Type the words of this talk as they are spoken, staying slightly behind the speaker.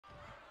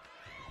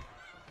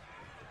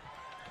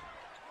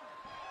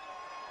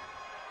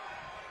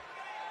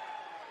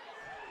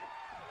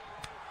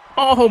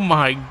Oh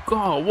my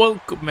god,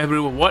 welcome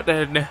everyone. What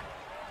an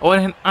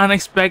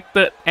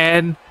unexpected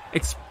and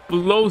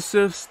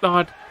explosive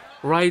start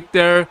right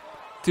there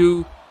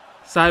to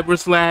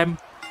Cyberslam.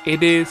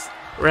 It is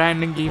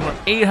Random Gamer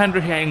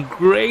 800 here, and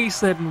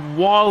Grayson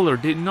Waller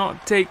did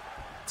not take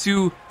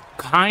too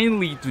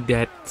kindly to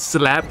that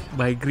slap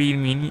by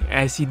greenmeany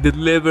as he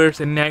delivers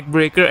a neck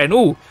breaker. And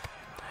oh,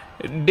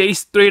 they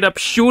straight up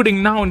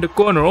shooting now in the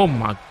corner. Oh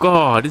my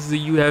god, this is a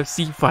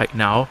UFC fight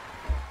now.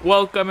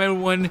 Welcome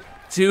everyone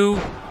to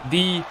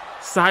the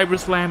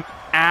Cyberslam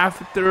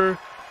after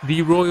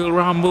the Royal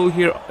Rumble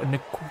here, and a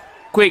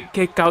quick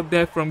kick out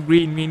there from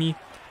greenmeany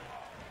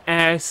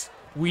as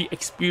we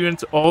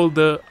experience all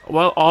the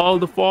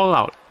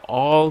fallout,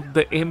 all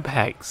the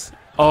impacts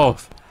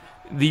of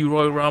the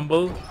Royal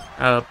Rumble.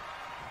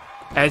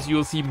 As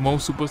you'll see,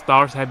 most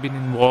superstars have been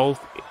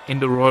involved in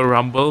the Royal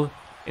Rumble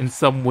in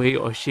some way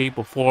or shape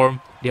or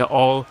form. They're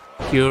all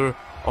here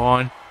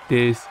on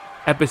this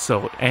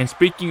episode. And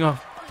speaking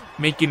of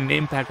making an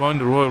impact on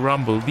the Royal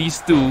Rumble,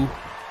 these two,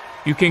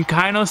 you can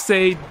kind of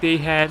say they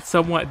had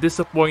somewhat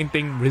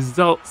disappointing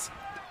results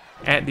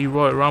at the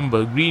Royal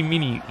Rumble.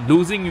 greenmeany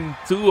losing in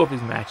 2 of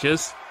his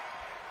matches,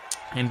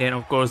 and then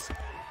of course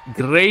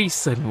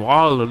Grayson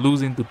Waller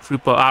losing to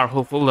Triple R.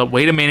 Hold up,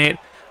 wait a minute.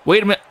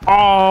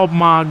 Oh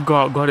my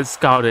god, got it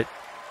scouted.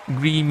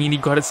 greenmeany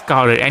got it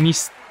scouted, and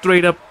he's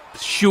straight up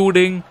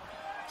shooting,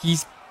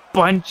 he's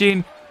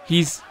punching,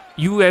 he's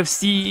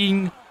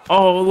UFCing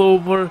all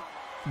over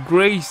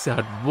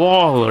Grayson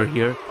Waller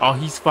here. Oh,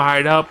 he's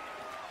fired up.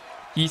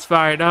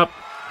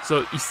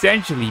 So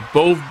essentially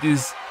both of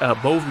these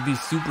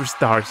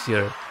superstars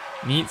here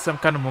need some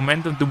kind of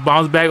momentum to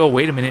bounce back. Oh,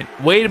 wait a minute.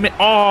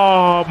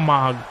 Oh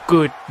my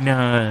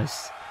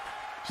goodness,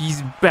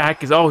 he's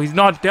back. Oh, he's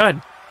not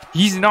done.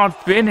 He's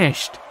not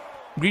finished.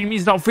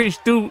 greenmeany's not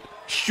finished still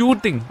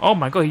shooting. Oh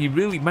my god, he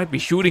really might be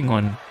shooting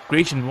on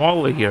Grayson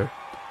Waller here.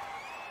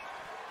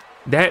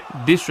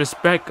 That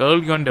disrespect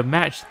early on the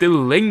match still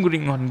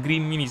lingering on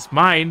greenmeany's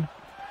mind.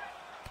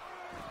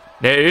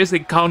 There is a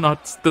count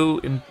out still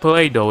in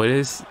play though. It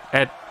is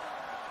at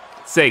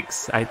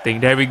 6, I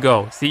think. There we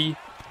go. See,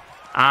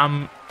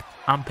 I'm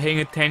paying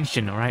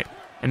attention, alright?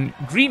 And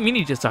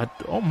greenmeany just thought,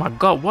 oh my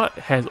god, what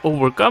has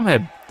overcome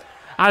him?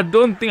 I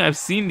don't think I've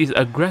seen this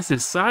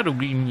aggressive side of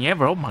greenmeany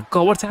ever. Oh my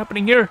god, what's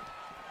happening here?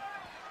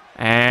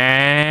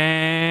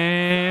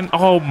 And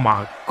oh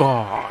my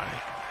god,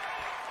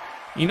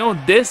 you know,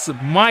 this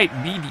might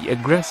be the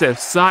aggressive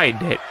side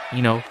that,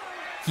 you know,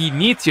 he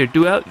needs here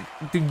to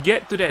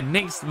get to that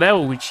next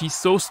level, which he's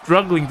so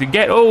struggling to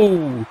get.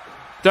 Oh,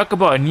 talk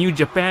about a New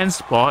Japan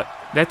spot.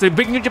 That's a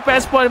big New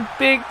Japan spot. And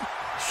big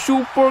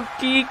super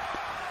kick.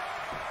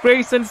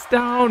 Grayson's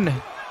down.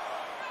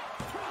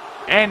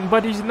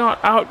 But he's not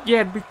out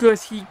yet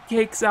because he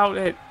kicks out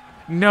at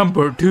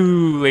number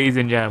 2, ladies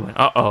and gentlemen.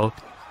 Uh-oh.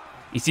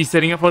 Is he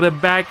setting up for the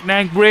back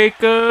neck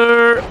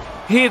breaker?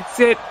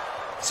 Hits it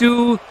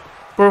to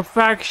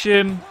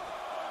perfection.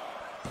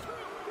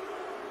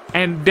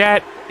 And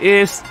that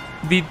is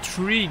the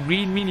 3.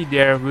 greenmeany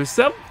there with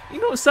some, you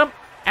know, some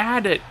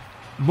added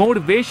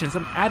motivation,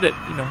 some added,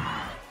 you know,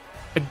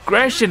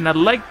 aggression. I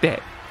like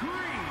that.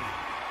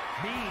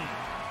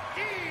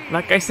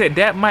 Like I said,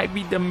 that might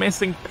be the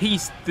missing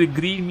piece to the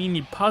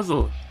greenmeany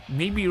puzzle.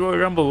 Maybe Royal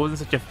Rumble wasn't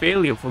such a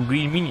failure for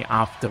greenmeany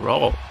after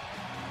all.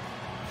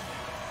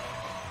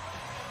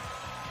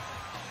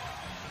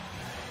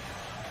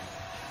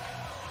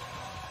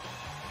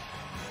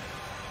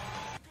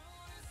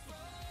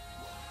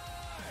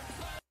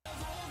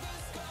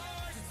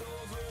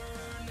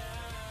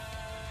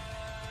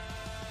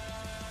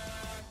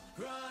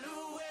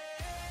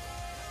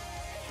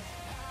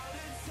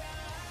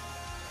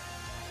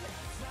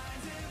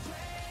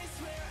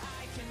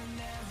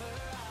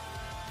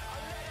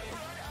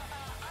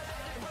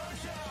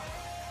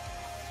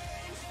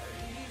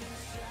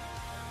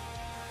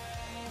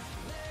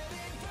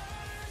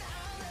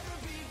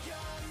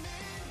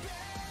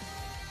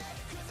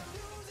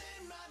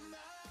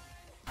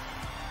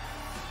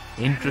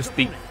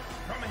 Interesting.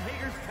 From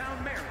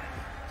Hagerstown, Maryland,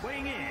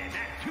 weighing in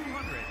at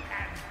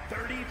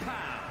 230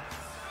 pounds,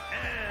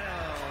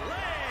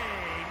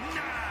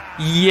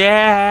 LA.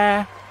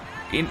 Yeah,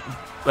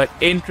 but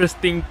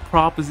interesting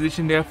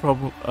proposition there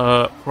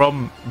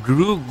from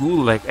Drew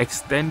Gulak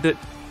extended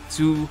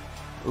to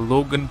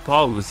Logan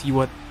Paul. We see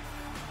what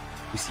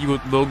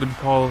Logan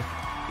Paul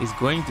is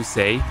going to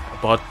say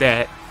about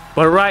that.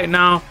 But right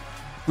now,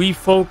 we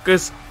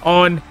focus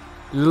on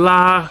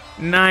La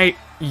Night.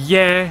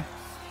 Yeah.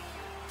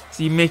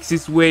 He makes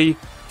his way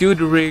to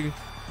the ring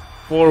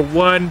for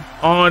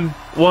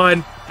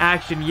one-on-one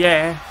action.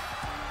 Yeah,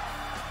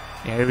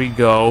 there we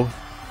go.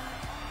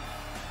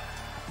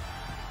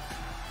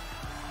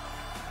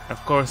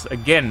 Of course,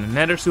 again,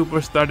 another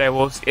superstar that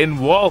was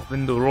involved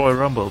in the Royal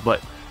Rumble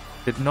but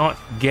did not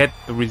get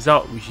the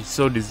result which is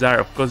so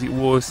desired. Of course, it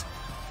was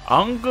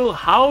Uncle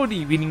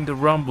Howdy winning the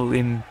Rumble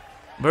in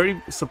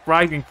very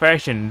surprising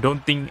fashion.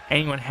 Don't think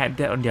anyone had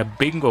that on their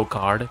bingo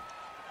card.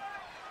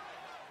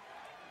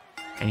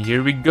 And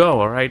here we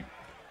go, alright.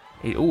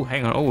 Oh,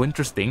 hang on. Oh,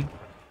 interesting.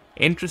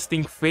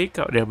 Interesting fake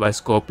out there by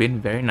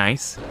Scorpion. Very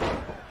nice.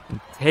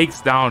 And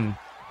takes down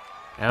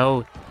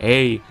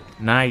LA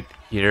Knight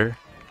here.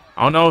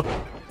 Oh no.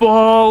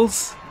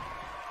 Balls!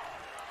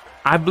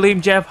 I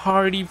blame Jeff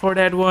Hardy for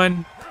that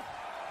one.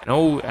 And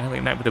oh, LA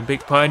Knight with a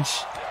big punch.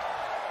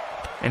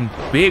 And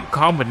big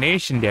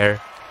combination there.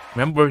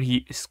 Remember,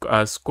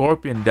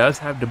 Scorpion does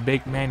have the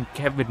big man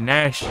Kevin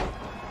Nash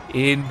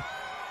in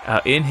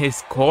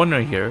his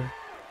corner here.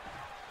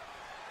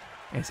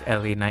 As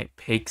LA Knight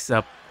picks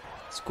up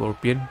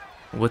Scorpion.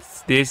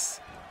 What's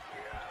this?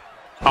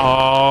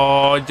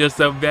 Oh, just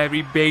a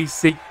very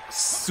basic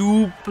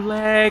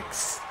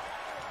suplex.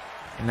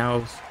 And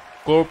now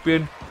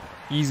Scorpion,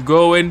 he's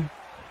going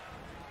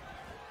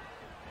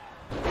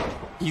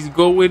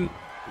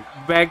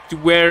back to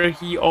where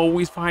he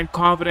always finds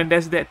confidence.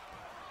 That's that.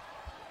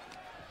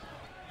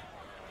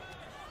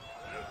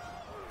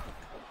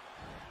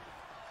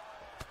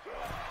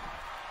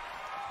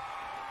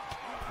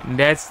 And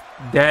that's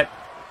that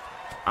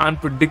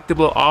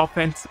unpredictable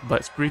offense.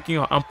 But speaking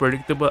of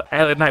unpredictable,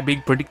 LA Knight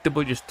being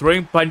predictable, just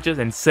throwing punches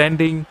and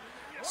sending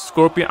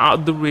Scorpion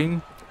out the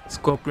ring.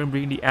 Scorpion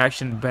bringing the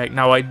action back.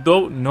 Now I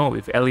don't know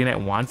if LA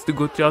Knight wants to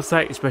go to the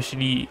outside,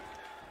 especially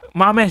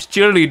my man's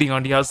cheerleading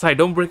on the outside.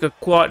 Don't break a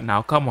quad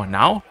now. Come on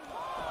now.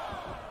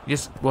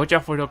 Just watch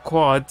out for the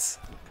quads.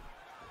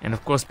 And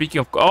of course, speaking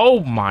of, oh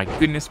my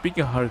goodness,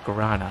 speaking of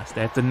Hurricanranas,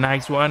 that's a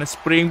nice one, a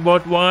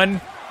springboard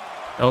one.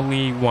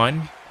 Only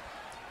one.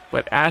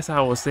 But as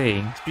I was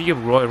saying, speaking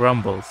of Royal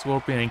Rumble,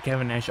 Scorpion and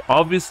Kevin Nash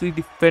obviously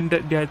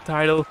defended their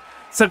title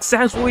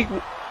successfully.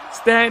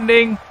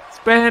 Standing,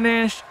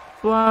 Spanish,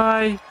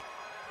 fly.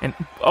 And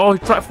oh, he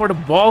tried for the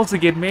balls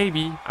again,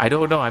 maybe. I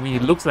don't know. I mean,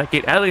 it looks like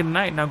it. LA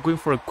Knight now going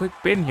for a quick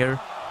pin here.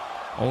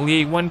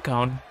 Only a 1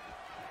 count.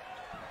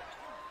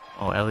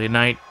 Oh, LA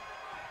Knight.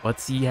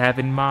 What's he have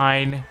in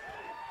mind?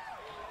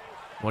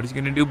 What is he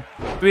gonna do?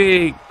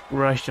 Big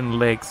Russian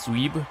leg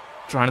sweep.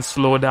 Trying to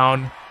slow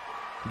down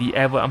the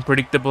ever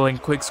unpredictable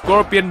and quick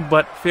Scorpion,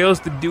 but fails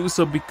to do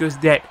so because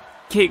that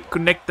kick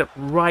connected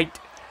right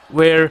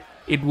where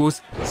it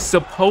was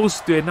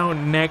supposed to. And now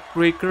neck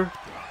breaker.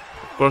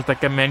 Of course,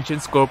 like I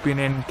mentioned, Scorpion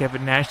and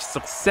Kevin Nash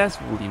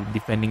successfully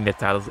defending the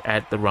titles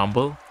at the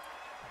Rumble.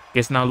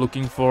 Guess now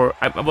looking for,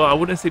 well, I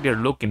wouldn't say they're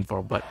looking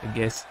for, but I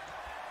guess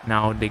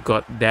now they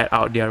got that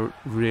out their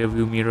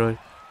rearview mirror.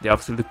 They're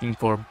obviously looking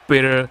for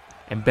bigger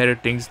and better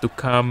things to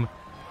come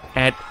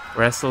at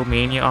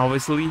WrestleMania,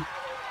 obviously.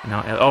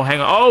 Now, oh, hang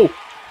on. Oh!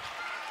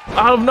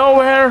 Out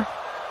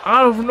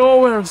of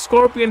nowhere!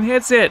 Scorpion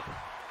hits it!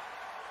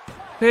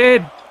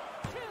 Pin!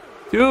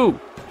 2!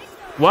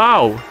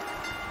 Wow!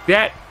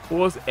 That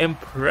was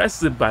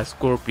impressive by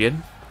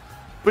Scorpion.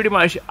 Pretty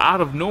much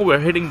out of nowhere,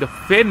 hitting the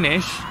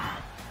finish.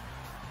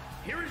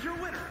 Here is your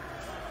winner,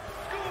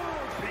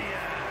 Scorpion.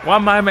 Why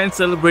my man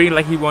celebrating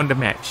like he won the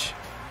match?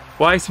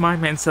 Why is my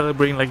man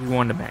celebrating like he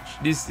won the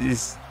match? This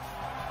is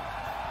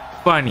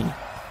funny.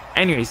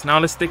 Anyways, now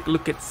let's take a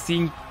look at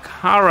Sin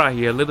Cara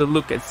here. A little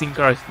look at Sin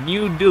Cara's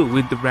new deal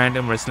with the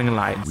Random Wrestling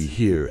Alliance. We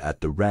here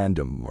at the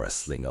Random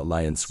Wrestling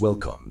Alliance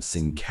welcome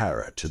Sin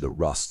Cara to the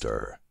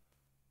roster.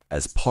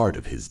 As part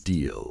of his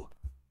deal,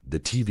 the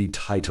TV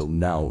title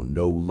now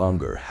no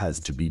longer has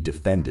to be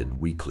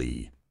defended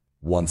weekly.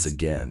 Once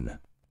again,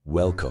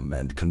 welcome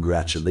and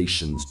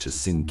congratulations to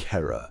Sin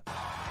Cara.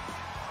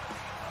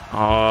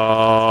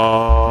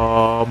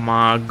 Oh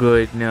my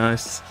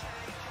goodness.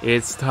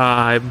 It's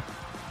time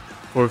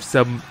for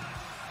some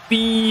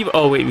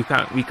oh wait, we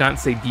can't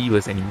say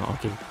divas anymore.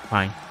 Okay,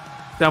 fine.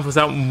 Time for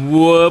some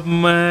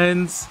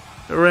women's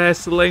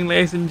wrestling,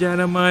 ladies and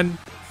gentlemen.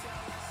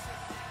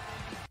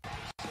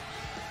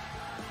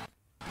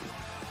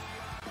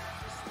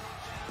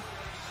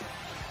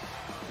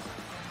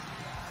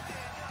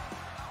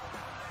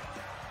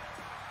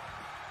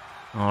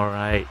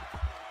 Alright.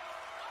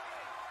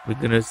 We're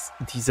gonna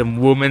see some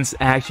women's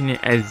action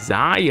as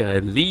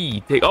Xia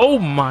Li oh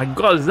my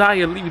god,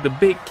 Xia Li with the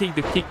big kick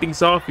to kick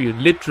things off here,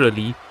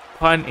 literally,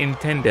 pun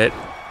intended.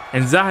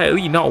 And Xia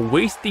Li not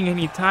wasting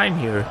any time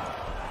here.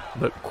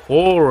 But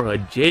Cora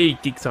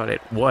Jade kicks out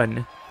at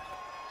 1.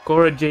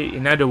 Cora Jade,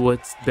 in other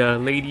words, the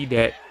lady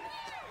that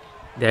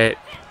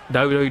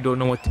WWE don't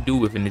know what to do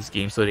with in this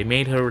game. So they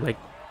made her like,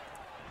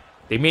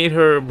 they made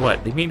her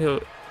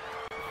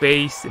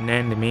face, and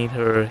then they made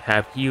her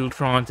have heel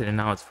trons, and then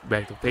now it's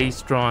back to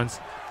face trons,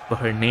 but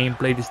her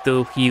nameplate is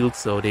still healed,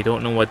 so they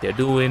don't know what they're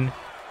doing.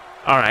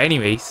 Alright,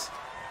 anyways,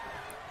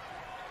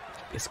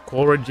 it's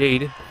Cora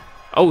Jade.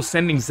 Oh,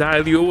 sending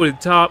Xia Li over the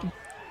top. Of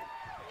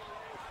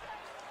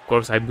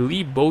course, I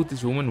believe both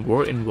these women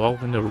were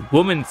involved in the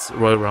Women's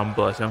Royal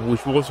Rumble,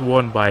 which was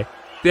won by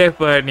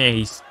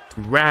Tiffany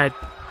Stratton.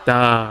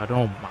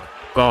 Oh my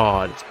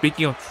god.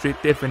 Speaking of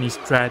Tiffany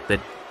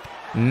Stratton,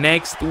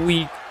 next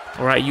week,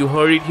 alright, you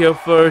heard it here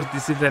first.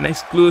 This is an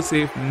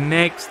exclusive.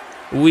 Next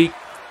week,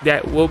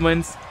 that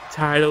woman's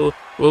title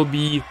will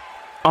be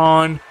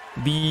on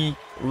the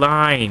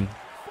line.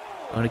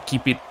 I'm gonna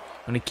keep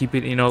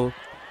it, you know,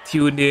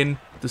 tuned in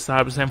to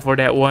Cyberslam for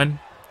that one.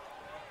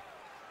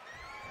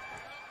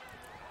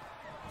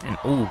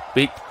 Ooh,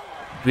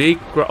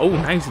 oh,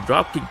 nice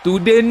drop kick to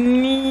the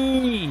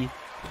knee.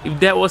 If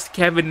that was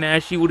Kevin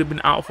Nash, he would have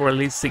been out for at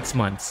least 6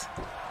 months.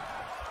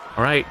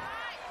 All right.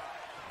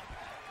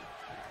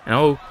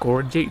 Oh,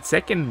 Cora Jade,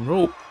 second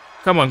rope.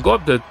 Come on, go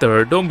up the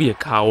third. Don't be a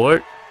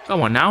coward.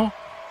 Come on now.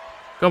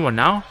 Come on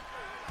now.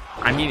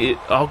 I mean,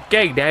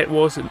 okay, that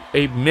was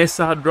a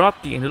missile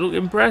drop kick and it looked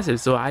impressive,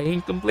 so I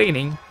ain't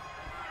complaining.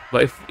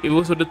 But if it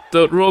was on the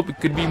third rope,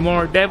 it could be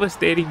more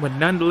devastating. But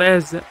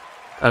nonetheless,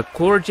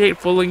 Cora Jade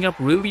following up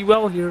really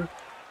well here.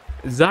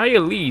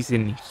 Xia Li is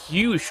in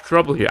huge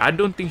trouble here. I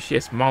don't think she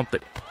has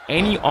mounted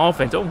any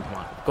offense. Oh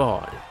my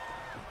god.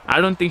 I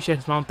don't think she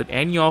has mounted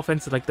any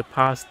offense in like the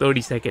past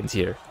 30 seconds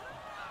here.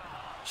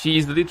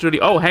 She's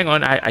literally... Oh, hang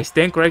on. I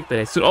stand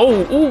corrected.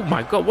 Oh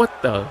my god.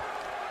 What the...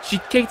 She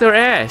kicked her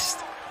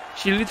ass.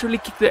 She literally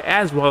kicked her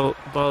ass while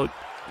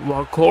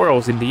Cora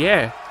was in the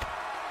air.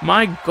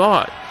 My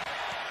god.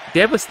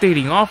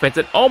 Devastating offense.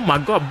 And oh my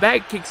god,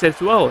 back kicks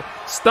as well.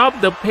 Stop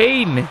the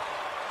pain.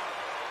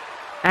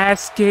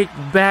 Ass kick,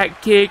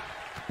 back kick,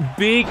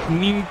 big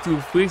knee to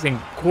face, and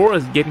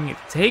Cora's getting it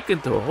taken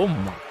to her. Oh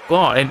my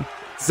god. And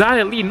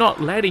Xia Li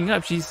not letting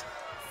up. She's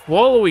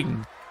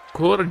following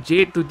Cora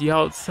Jade to the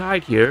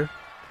outside here.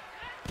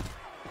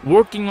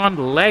 Working on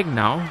the leg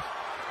now.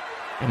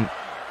 And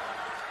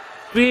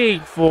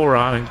big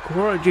forearm, and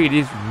Cora Jade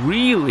is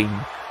reeling.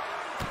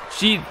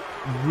 She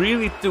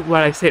really took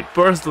what I said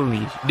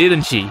personally,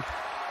 didn't she?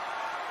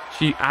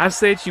 I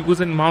said she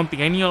wasn't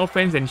mounting any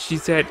offense, and she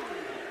said,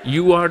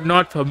 "You are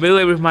not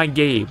familiar with my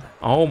game."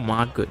 Oh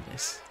my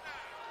goodness.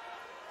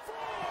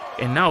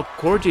 And now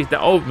Cora Jade,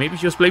 oh, maybe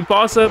she was playing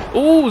pause up.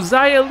 Oh,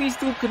 Xia Li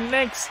still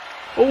connects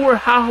over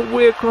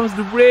halfway across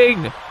the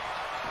ring.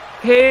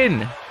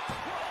 Pin.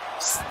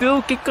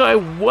 Still kick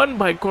out one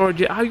by Cora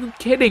Jade. Are you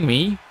kidding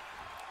me?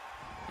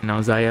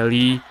 Now Xia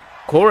Li.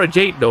 Cora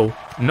Jade though,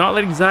 not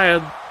letting Xia.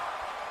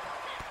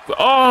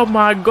 Oh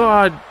my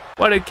god.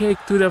 What a kick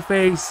to the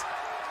face.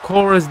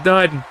 Cora's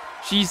done.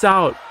 She's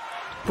out.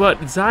 But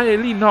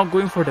Xia Li not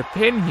going for the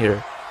pin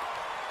here.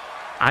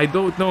 I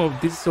don't know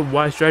if this is a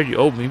wise strategy.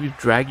 Oh, maybe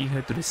dragging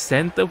her to the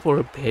center for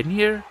a pin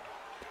here?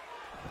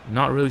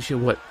 Not really sure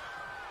what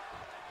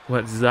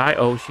Xia...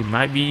 Oh, she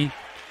might be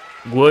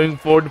going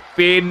for the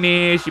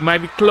finish. She might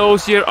be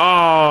close here.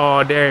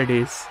 Oh, there it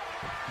is.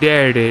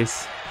 There it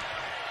is.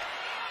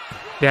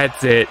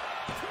 That's it.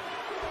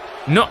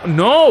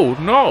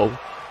 No.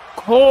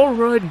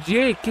 Cora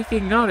Jade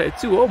kicking out at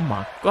 2. Oh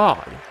my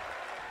god.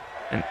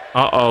 And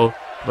uh-oh.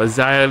 But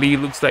Xia Li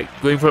looks like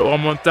going for it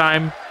one more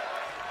time.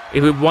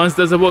 If it once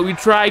doesn't work, we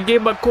try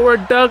again. But Cora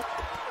ducked.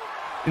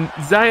 And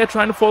Xia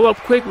trying to follow up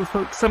quick with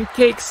some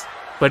kicks.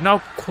 But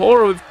now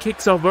Cora with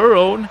kicks of her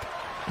own.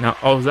 Now,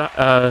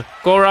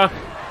 Cora.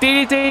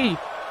 DDT.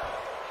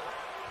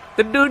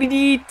 The dirty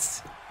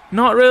deeds.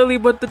 Not really,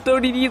 but the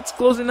dirty deeds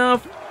close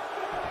enough.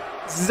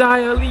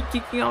 Xia Li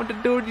kicking out the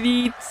dirty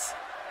deeds.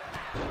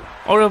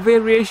 Or a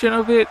variation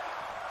of it.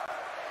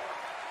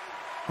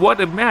 What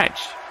a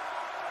match.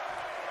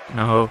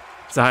 No,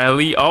 Xia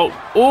Li.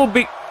 Oh,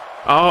 big.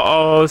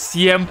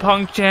 CM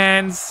Punk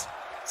chance.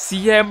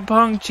 CM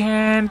Punk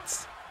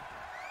chance.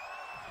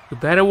 You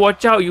better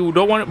watch out. You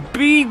don't want to.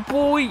 Big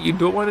boy. You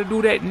don't want to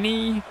do that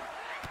knee.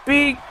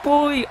 Big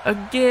boy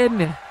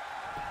again.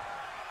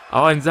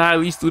 Oh, and Xia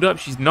Li stood up.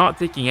 She's not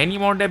taking any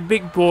more of that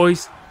big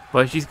boys.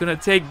 But she's going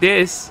to take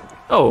this.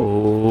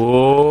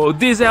 Oh,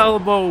 this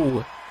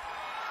elbow.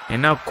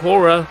 And now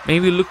Cora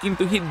maybe looking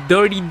to hit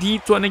dirty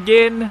deeds one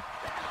again.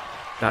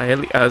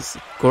 As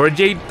Cora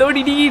Jade,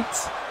 dirty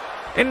deeds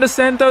in the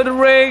center of the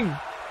ring.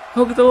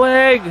 Hook the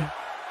leg.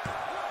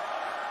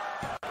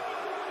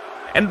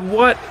 And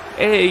what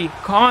a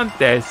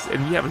contest.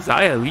 And we have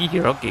Xia Li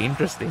here. Okay,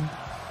 interesting.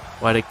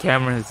 Why the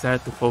camera has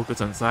decided to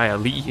focus on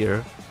Xia Li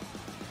here.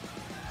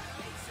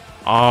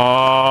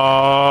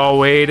 Oh,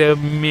 wait a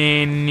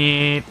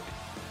minute.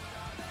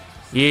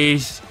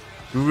 Is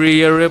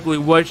Rhea Ripley,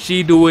 what's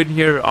she doing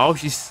here? Oh,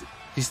 she's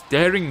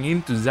staring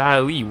into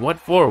Xia Li. What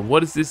for?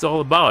 What is this all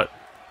about?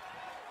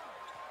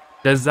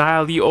 Does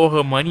Xia Li owe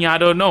her money? I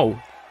don't know.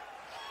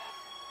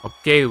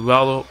 Okay,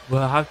 well,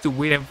 we'll have to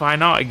wait and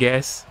find out, I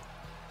guess.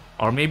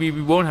 Or maybe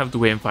we won't have to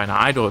wait and find out.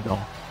 I don't know.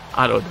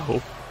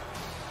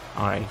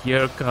 Alright,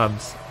 here it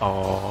comes.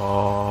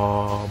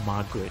 Oh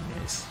my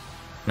goodness.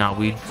 Now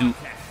we do.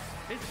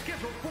 It's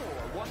scheduled for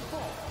one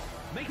fall.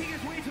 Making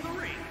his way to the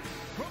ring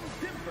from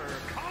Denver,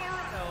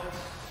 Colorado,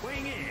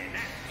 weighing in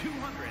at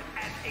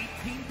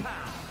 218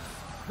 pounds.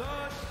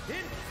 The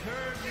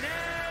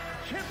Internet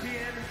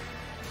Champion,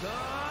 the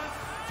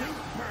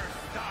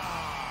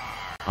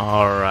Superstar.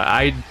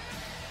 Alright,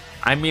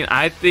 I mean,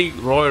 I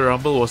think Royal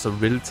Rumble was a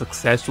really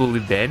successful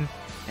event,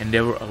 and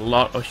there were a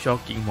lot of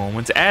shocking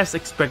moments as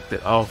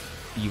expected of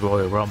the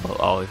Royal Rumble,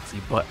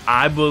 obviously. But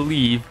I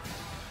believe,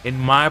 in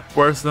my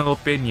personal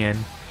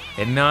opinion,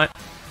 and not,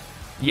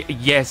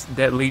 yes,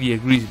 that lady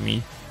agrees with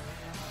me,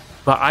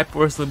 but I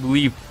personally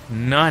believe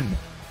none,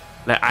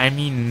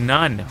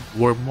 none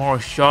were more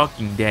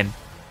shocking than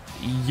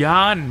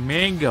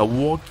Yanmega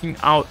walking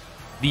out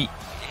the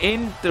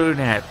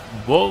Internet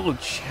World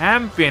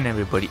Champion,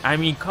 everybody. I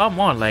mean, come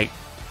on, like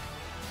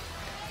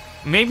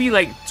maybe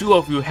like 2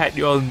 of you had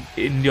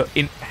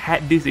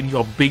had this in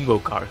your bingo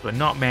cards, but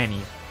not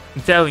many.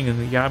 I'm telling you,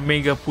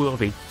 Yanmega pulled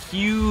off a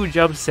huge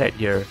upset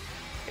here,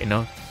 you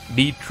know,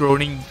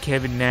 dethroning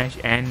Kevin Nash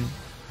and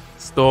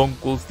Stone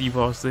Cold Steve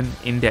Austin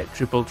in that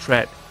triple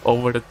threat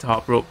over the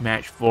top rope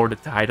match for the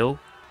title.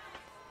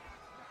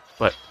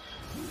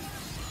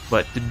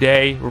 But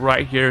today,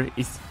 right here,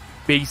 is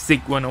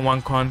basic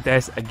one-on-one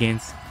contest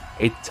against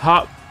a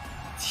top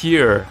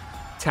tier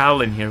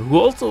talent here who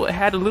also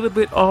had a little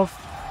bit of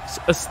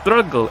a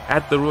struggle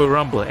at the Royal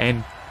Rumble,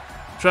 and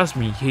trust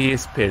me, he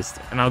is pissed,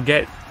 and I'll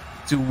get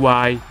to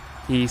why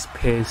he's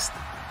pissed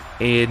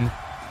in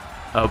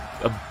a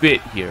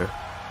bit here.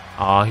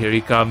 Oh, here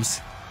he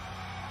comes.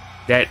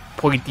 That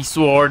pointy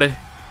sword.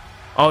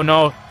 Oh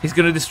no, he's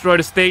gonna destroy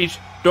the stage.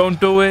 Don't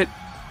do it.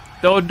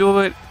 Don't do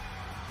it.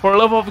 For the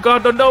love of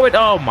God, don't do it.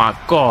 Oh my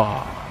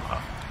God.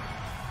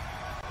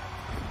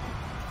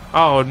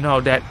 Oh no,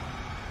 that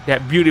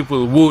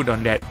beautiful wood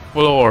on that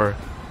floor.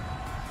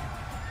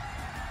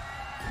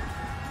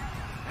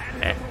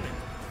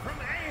 From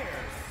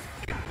Ayers,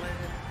 Scotland,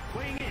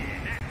 weighing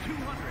in at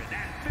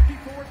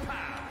 254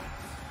 pounds,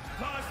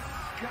 the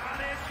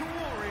Scottish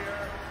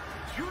Warrior,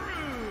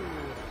 Drew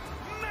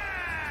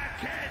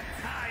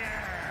McIntyre.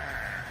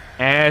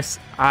 As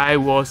I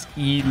was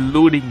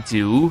alluding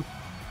to,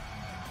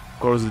 of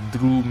course,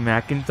 Drew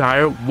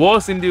McIntyre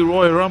was in the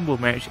Royal Rumble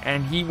match,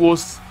 and he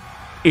was,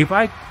 if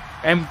I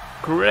am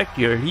correct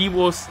here, he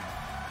was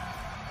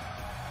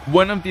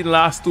one of the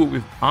last 2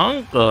 with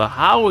Uncle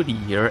Howdy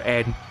here,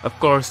 and of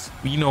course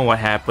we know what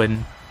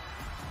happened.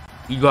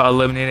 He got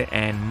eliminated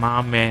and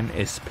my man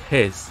is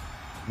pissed.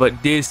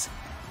 But this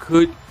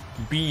could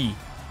be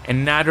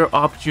another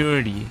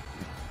opportunity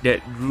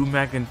that Drew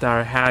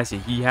McIntyre has here.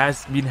 He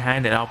has been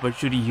handed an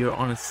opportunity here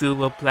on a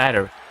silver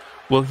platter.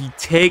 Will he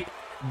take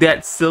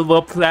that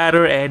silver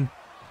platter and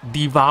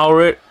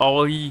devour it,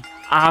 or he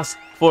ask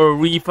for a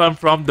refund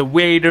from the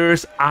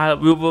waiters?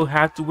 We will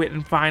have to wait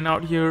and find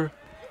out here.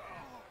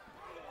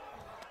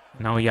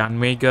 Now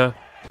Yanmega.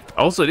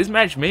 Also, this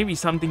match may be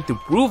something to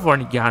prove for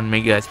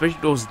Yanmega, especially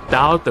those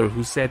doubters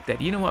who said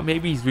that, you know what,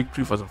 maybe his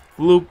victory was a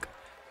fluke.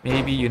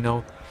 Maybe, you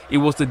know, it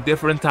was a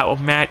different type of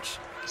match.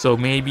 So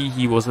maybe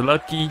he was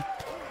lucky.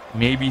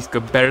 Maybe his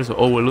competitors are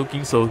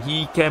overlooking, so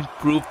he can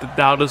prove the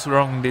doubters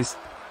wrong in this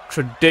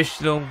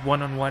traditional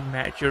one-on-one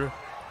match here.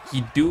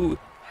 He do,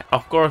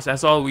 of course,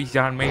 as always,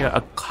 Yanmega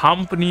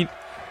accompanied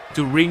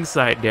to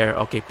ringside there.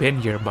 Okay,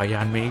 pin here by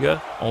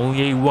Yanmega.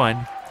 Only a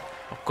 1.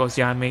 Of course,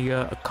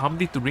 Yanmega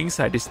accompanied to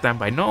ringside this time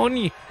by not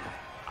only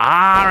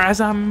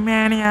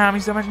WrestleMania,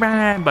 Mr.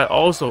 McMahon, but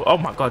also, oh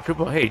my God,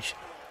 Triple H.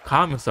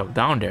 Calm yourself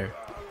down there.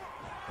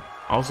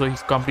 Also,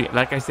 he's accompanied,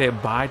 like I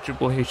said, by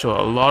Triple H. So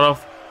a lot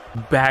of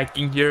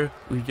backing here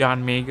with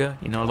Yanmega.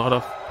 You know, a lot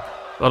of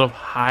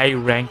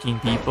high-ranking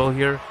people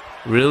here.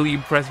 Really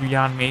impressed with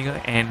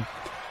Yanmega, and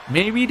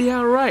maybe they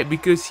are right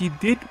because he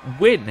did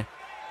win.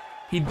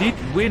 He did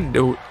win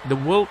the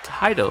world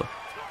title.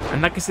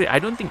 And like I said, I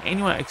don't think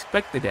anyone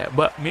expected that,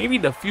 but maybe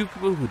the few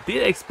people who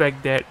did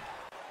expect that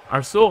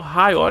are so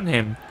high on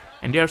him,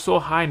 and they are so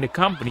high in the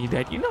company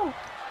that, you know,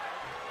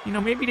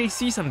 maybe they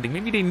see something,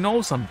 maybe they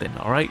know something,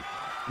 alright?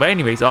 But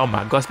anyways, oh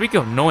my God, speaking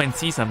of know and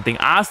see something,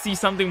 I see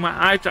something my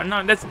eyes are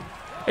not. That's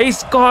a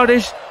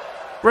Scottish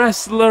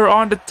wrestler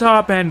on the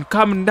top and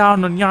coming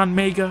down on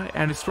Yanmega,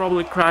 and it's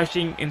probably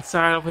crashing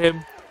inside of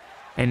him.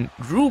 And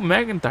Drew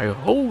McIntyre,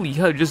 holy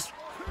hell, just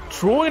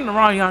throwing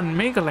around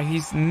Yanmega like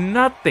he's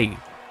nothing.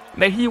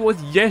 Like he was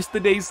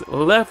yesterday's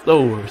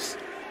leftovers.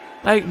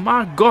 Like,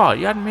 my God,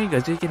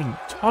 Yanmega just getting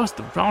tossed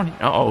around here.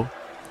 Uh-oh.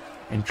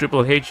 And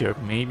Triple H here,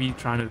 maybe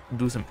trying to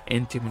do some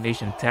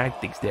intimidation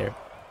tactics there.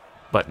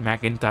 But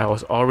McIntyre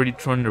was already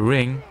thrown in the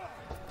ring.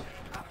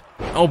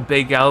 Oh,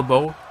 big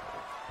elbow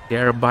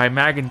there by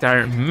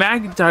McIntyre.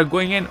 McIntyre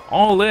going in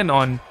all in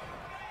on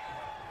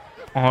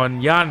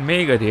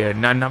Yanmega there.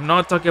 And I'm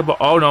not talking about,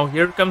 oh no,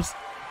 here comes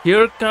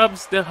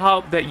the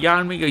help that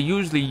Yanmega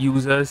usually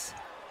uses.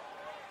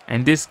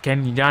 And this,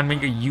 can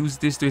Yanmega use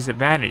this to his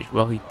advantage?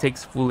 Well, he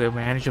takes full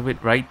advantage of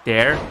it right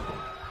there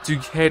to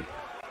hit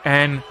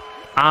an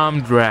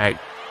arm drag.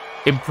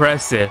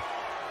 Impressive.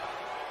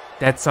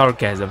 That's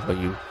sarcasm for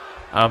you.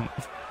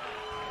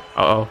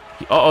 Uh-oh,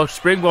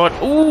 springboard.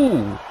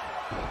 Ooh.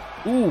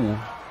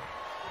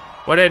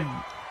 What a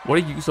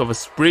use of a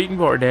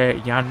springboard there,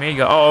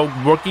 Yanmega. Oh,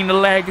 working the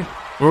leg.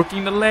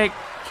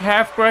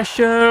 Calf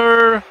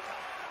crusher.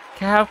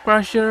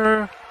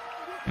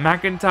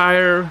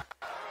 McIntyre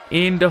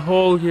in the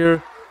hole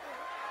here.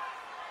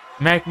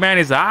 McMahon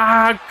is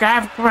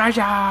calf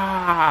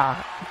crusher.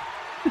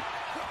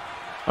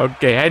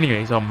 Okay,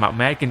 anyways, so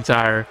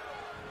McIntyre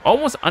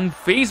almost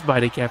unfazed by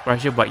the calf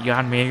crusher, but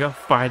Yanmega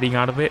fighting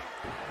out of it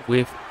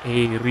with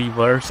a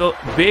reversal.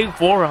 Big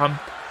forearm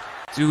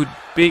to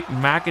big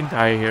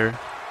McIntyre here.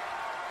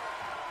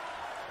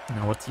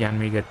 Now what's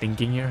Yanmega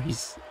thinking here?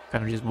 He's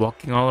kind of just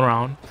walking all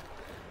around,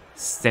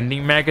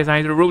 sending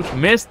McIntyre to the ropes.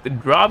 Missed the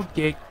drop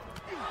kick.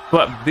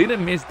 but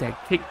didn't miss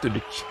that kick to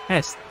the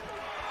chest.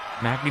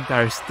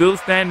 McIntyre still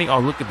standing. Oh,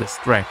 look at the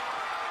strength.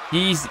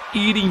 He's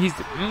eating his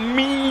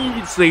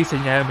meats, ladies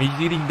and gentlemen.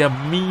 He's eating the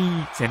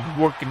meats and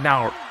working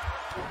out.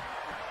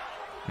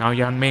 Now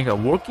Yanmega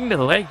working the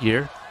leg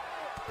here.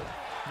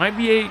 Might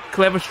be a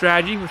clever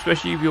strategy,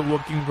 especially if you're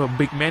working for a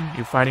big man.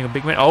 You're fighting a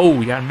big man. Oh,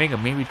 Yanmega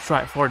maybe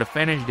try for the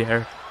finish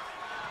there.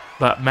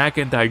 But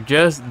McIntyre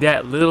just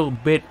that little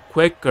bit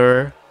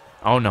quicker.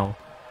 Oh no.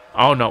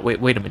 Oh no,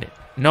 wait a minute.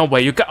 No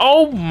way, you can.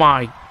 Oh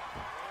my.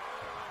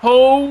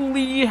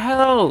 Holy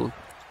hell.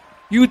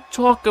 You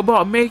talk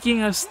about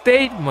making a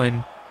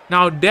statement.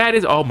 Now that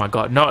is, oh my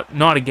god,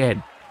 not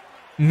again.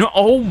 No,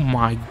 oh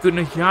my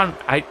goodness,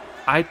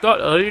 I thought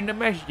earlier in the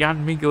match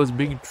Yanmega was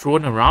being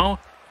thrown around,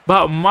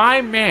 but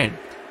my man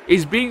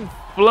is being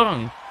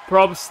flung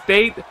from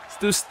state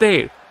to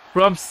state,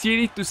 from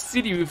city to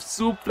city with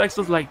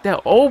suplexes like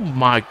that. Oh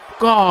my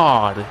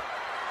god.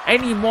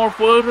 Any more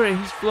further and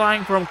he's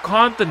flying from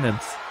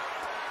continents.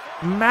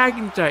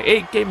 McIntyre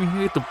 8 came in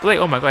here to play.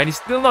 Oh my god, and he's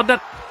still not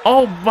done.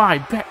 Oh my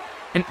back.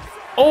 And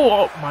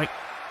oh my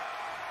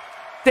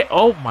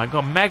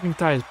god,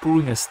 McIntyre is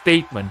proving a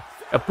statement.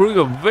 Proving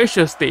a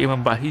vicious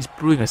statement, but he's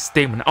proving a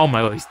statement. Oh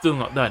my god, he's still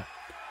not done.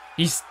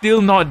 He's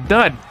still not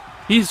done.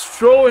 He's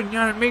throwing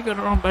Yanmega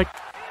around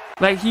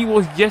like he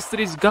was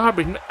yesterday's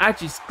garbage.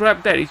 Actually,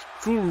 scrap that. It's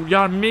true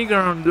Yanmega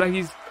around like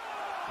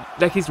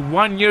he's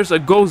 1 year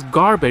ago's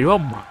garbage. Oh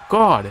my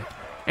god.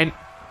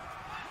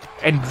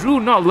 And Drew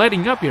not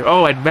letting up here.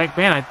 Oh, and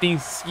McMahon, I think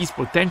sees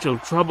potential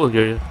trouble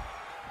here.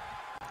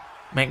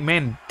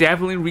 McMahon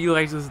definitely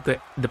realizes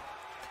the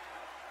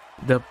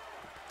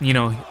you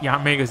know,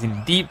 Yanmega's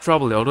in deep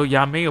trouble. Although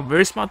Yanmega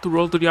very smart to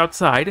roll to the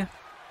outside.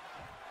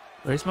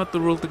 Very smart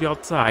to roll to the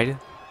outside.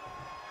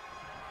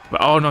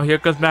 But oh no, here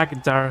comes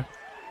McIntyre.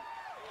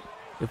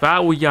 If I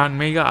were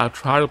Yanmega, I'll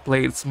try to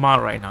play it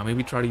smart right now.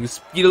 Maybe try to use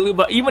speed a little,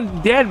 but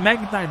even then,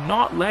 McIntyre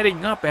not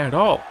letting up at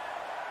all.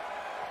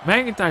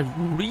 McIntyre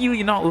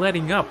really not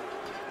letting up.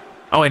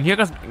 Oh, and here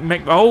comes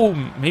oh,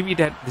 maybe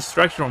that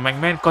distraction from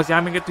McMahon caused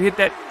Yanmega to hit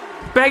that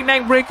back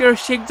neck breaker,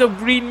 shakes of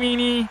green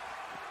meanie.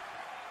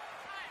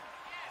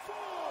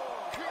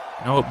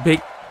 No,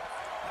 big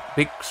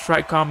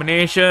strike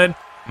combination.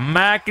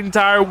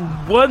 McIntyre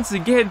once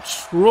again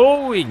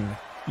throwing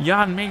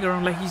Yanmega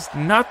around like he's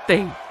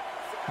nothing.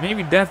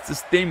 Maybe that's the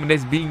statement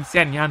that's being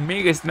said.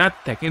 Yanmega is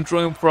nothing. Can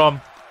throw him from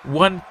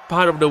one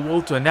part of the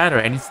world to another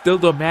and it still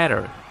don't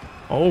matter.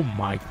 Oh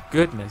my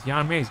goodness,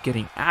 Yanmega is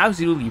getting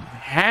absolutely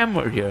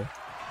hammered here.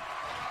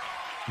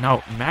 Now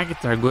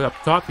McIntyre going up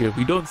top here.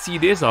 We don't see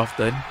this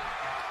often.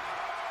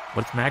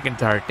 What's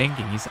McIntyre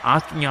thinking? He's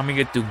asking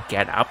Yanmega to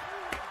get up.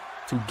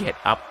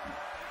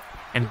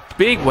 And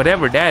big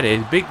whatever that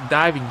is, big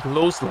diving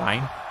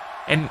clothesline.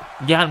 And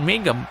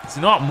Yanmega is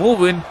not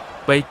moving,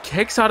 but he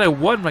kicks out at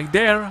one right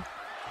there.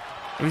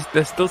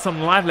 There's still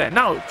some life left.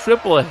 Now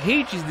Triple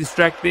H is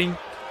distracting.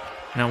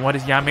 Now what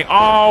is Yanmega?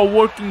 Oh,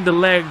 working the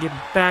leg. Get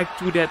back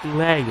to that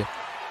leg.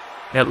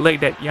 That leg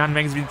that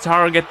Yanmega's been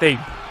targeting.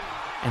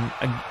 And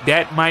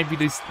that might be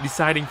the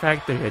deciding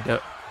factor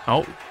here.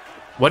 Oh,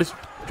 what is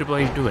Triple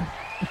H doing?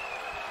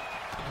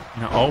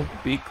 Now, oh,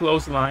 big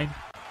clothesline.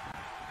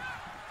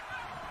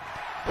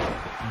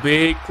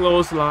 Big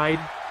clothesline.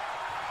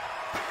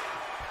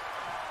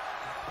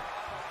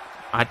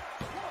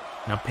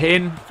 Now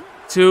pin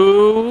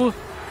 2.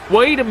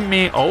 Wait a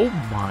minute. Oh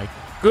my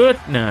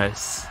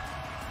goodness.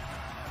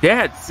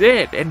 That's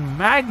it. And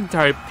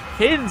McIntyre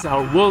pins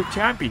our world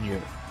champion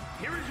here.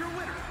 Here is your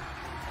winner,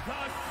 the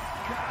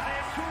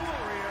Scottish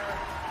Warrior,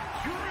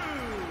 Drew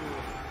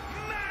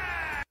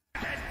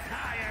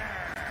McIntyre.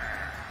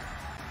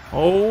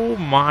 Oh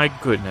my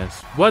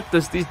goodness. What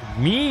does this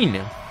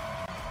mean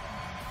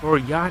for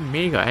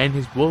Yanmega and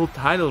his world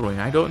title reign?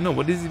 I don't know.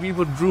 What does it mean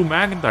for Drew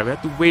McIntyre? We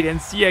have to wait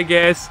and see, I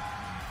guess.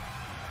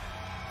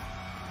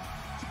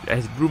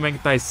 As Drew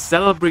McIntyre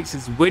celebrates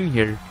his win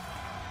here.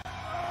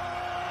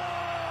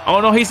 Oh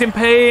no, he's in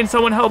pain.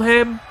 Someone help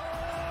him.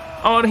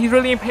 Oh no, he's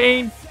really in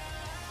pain.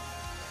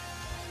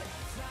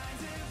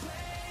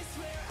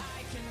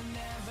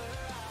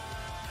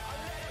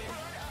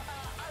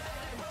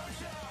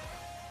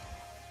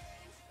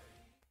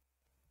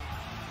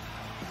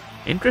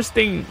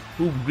 Interesting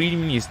who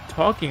greenmeany is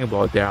talking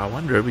about there, I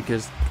wonder,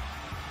 because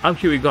up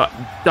here we got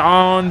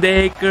Bron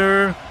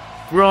Breakker,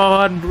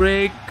 Bron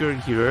Breakker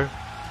here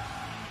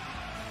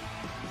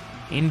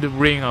in the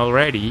ring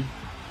already.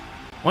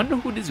 Wonder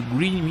who this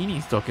greenmeany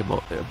is talking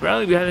about there.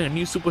 Apparently we're having a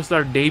new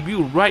superstar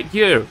debut right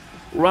here,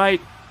 right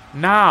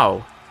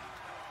now.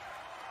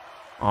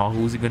 Oh,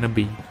 who's it gonna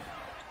be?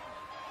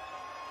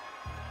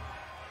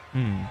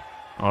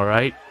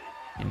 Alright.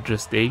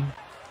 Interesting.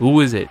 Who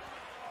is it?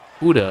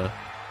 Who the...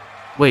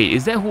 Wait,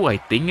 is that who I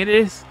think it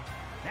is?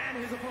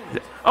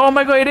 Oh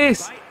my god, it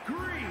is!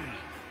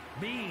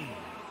 Greenmeany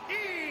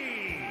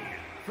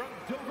from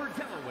Dover,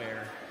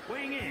 Delaware,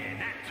 weighing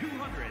in at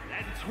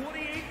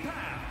 228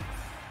 pounds.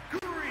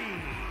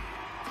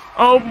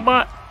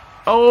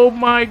 Oh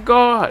my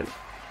god!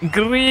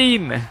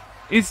 Green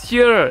is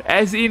here,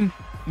 as in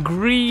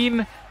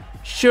green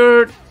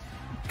shirt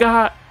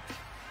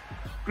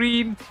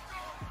green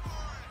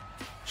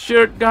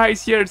shirt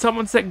guys here.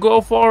 Someone said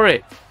go for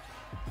it.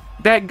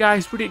 That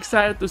guy's pretty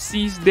excited to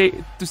see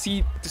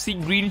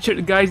green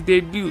shirt guys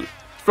debut.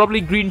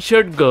 Probably green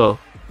shirt girl,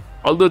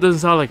 although it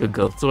doesn't sound like a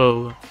girl.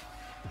 So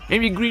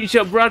maybe green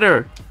shirt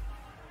brother.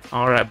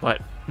 All right,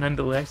 but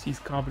nonetheless, he's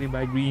accompanied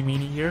by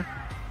greenmeany here.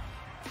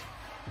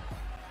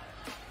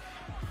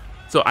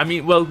 So I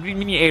mean, well,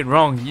 greenmeany ain't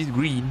wrong. He's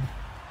green,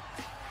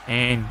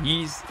 and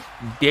he's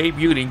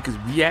debuting because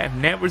we have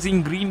never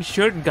seen green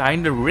shirt guy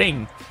in the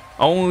ring.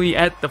 Only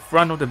at the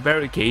front of the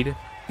barricade.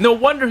 No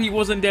wonder he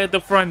wasn't there at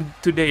the front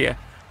today.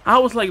 I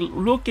was like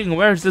looking,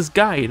 where's this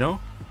guy, you know?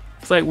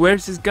 It's like,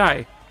 where's this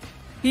guy?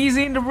 He's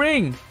in the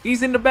ring.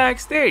 He's in the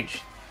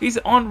backstage. He's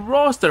on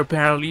roster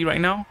apparently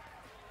right now.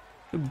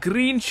 The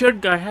green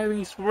shirt guy having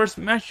his first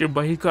match here,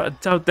 but he got a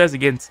tough test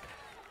against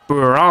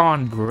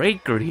Bron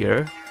Breakker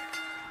here.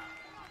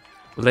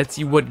 Let's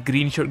see what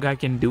green shirt guy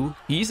can do.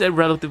 He's a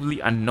relatively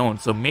unknown,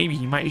 so maybe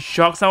he might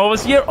shock some of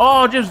us here.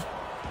 Oh, just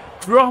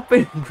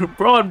dropping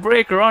Bron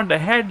Breakker on the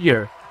head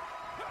here.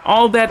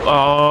 All that.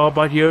 Oh,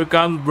 but here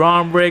comes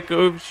Bron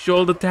Breakker with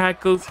shoulder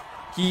tackles.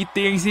 He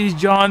thinks he's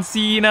John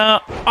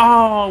Cena.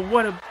 Oh,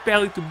 what a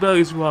belly to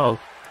belly as well.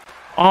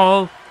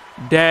 All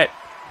that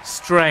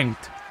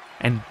strength.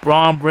 And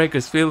Bron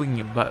Breakker's feeling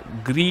it,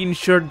 but green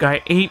shirt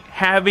guy ain't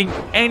having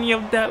any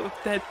of that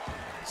with that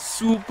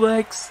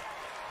suplex.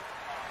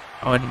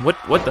 Oh, and what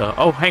the?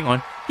 Oh, hang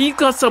on. He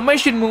got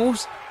submission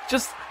moves.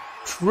 Just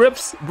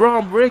trips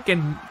Bron Breakker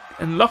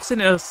and locks in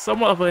a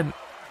somewhat of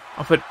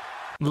a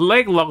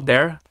leg lock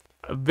there.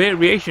 A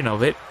variation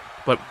of it.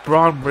 But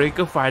Bron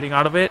Breakker fighting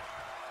out of it.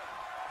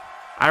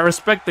 I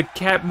respect the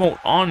cap mode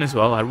on as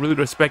well. I really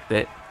respect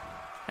it.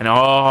 And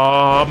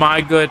oh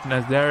my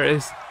goodness, there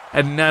is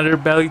another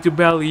belly to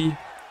belly.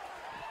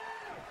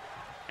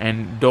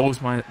 And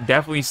those might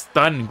definitely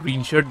stun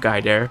green shirt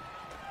guy there.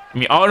 I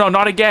mean, oh no,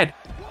 not again.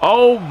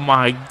 Oh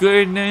my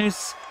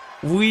goodness.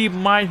 We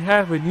might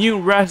have a new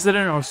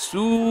resident of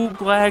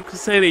Suplex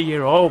City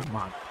here. Oh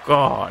my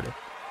god.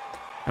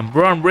 And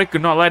Bron Breakker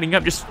not lighting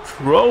up, just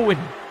throwing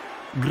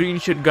green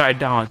shirt guy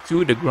down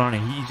to the ground,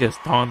 and he's just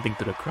taunting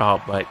to the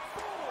crowd. But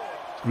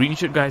green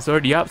shirt guy's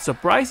already up.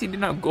 Surprised he did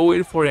not go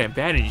in for the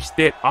advantage,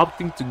 instead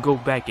opting to go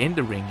back in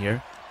the ring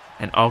here.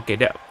 And okay,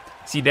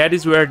 that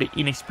is where the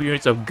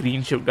inexperience of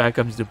green shirt guy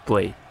comes to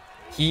play.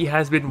 He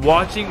has been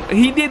watching.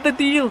 He did the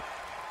deal.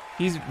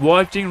 He's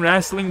watching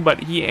wrestling,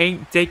 but he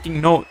ain't taking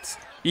notes.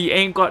 He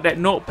ain't got that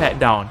notepad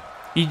down.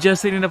 He's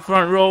just sitting in the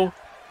front row,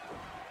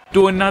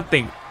 doing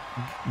nothing.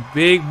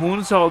 Big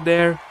moonsault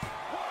there.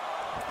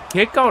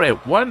 Kick out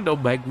at one though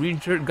by green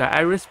shirt guy.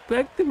 I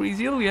respect the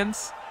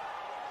resilience.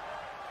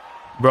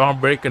 Bron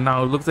Breakker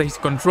now looks like he's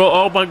control.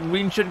 Oh, but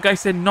green shirt guy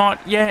said not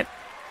yet.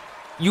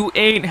 You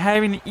ain't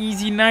having an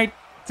easy night,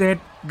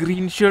 said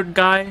green shirt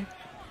guy.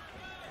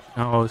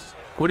 Now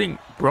putting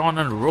Bron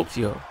on the ropes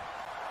here.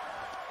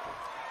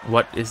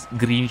 What is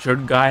green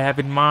shirt guy have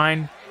in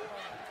mind?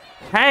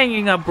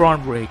 Hanging up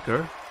Bron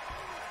Breakker.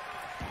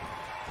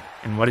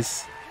 And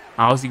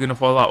how is he gonna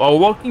fall out? Oh,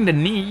 working the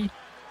knee.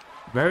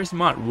 Very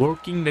smart,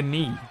 working the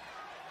knee.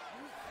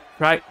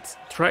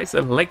 Tries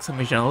a leg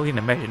submission early in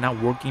the match, now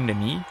working the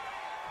knee.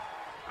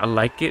 I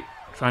like it.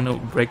 Trying to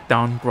break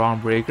down Bron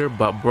Breakker,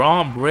 but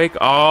Bron Breakker.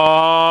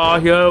 Oh,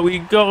 here we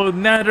go.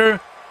 Another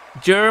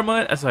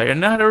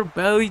another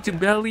belly to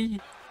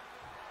belly.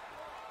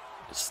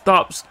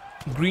 Stops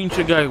green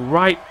shirt guy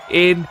right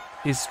in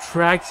his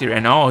tracks here,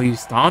 and oh,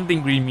 he's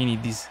taunting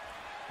greenmeany. This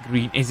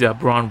green is a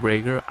Bron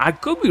Breakker. I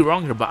could be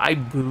wrong here, but I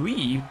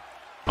believe.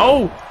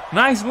 Oh,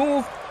 nice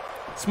move.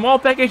 Small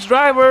package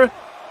driver.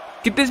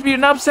 Could this be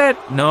an upset?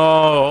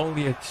 No,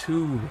 only a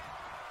 2.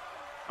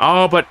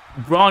 Oh, but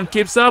Bron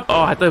keeps up.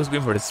 Oh, I thought he was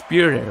going for the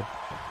spear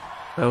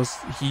there.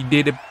 He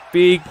did a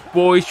big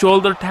boy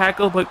shoulder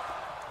tackle, but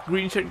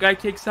green shirt guy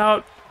kicks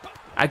out.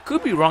 I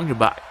could be wrong here,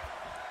 but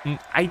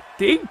I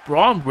think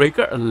Bron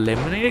Breakker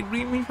eliminated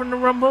greenmeany from the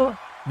Rumble.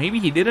 Maybe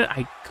he didn't.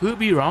 I could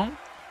be wrong.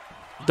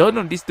 Don't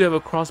know these two have a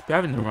cross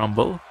path in the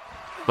Rumble,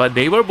 but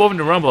they were both in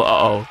the Rumble.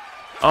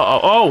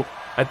 Oh,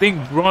 I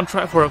think Bron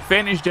tried for a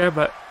finish there,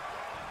 but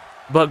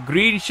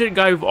green shirt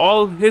guy with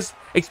all his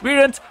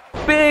experience,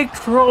 big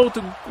throw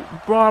to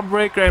Bron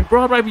Breakker, and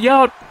Bron might be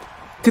out.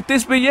 Could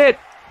this be it?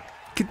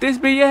 Could this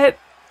be it?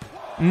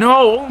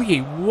 No, only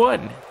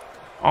 1.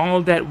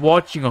 All that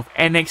watching of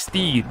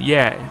NXT,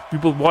 yeah,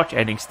 people watch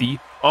NXT.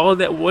 All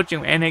that watching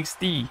of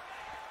NXT,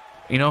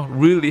 you know,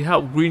 really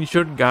helped green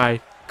shirt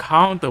guy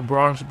counter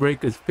Bron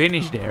Breakker's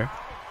finish there.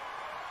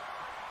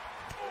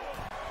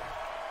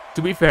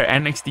 To be fair,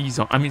 NXT's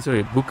on.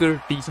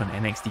 Booker T's on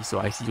NXT, so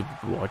I see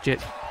people watch it.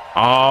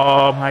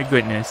 Oh my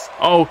goodness!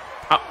 Oh,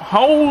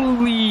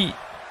 holy!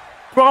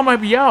 Bron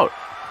might be out.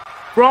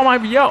 Bron might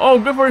be out. Oh,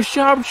 good for a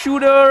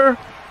sharpshooter.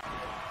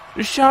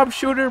 The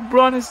sharpshooter.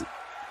 Bron is.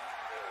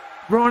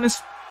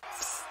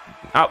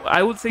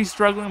 I would say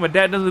struggling, but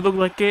that doesn't look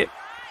like it.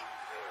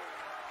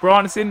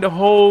 Bron is in the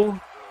hole.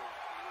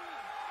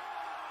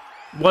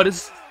 What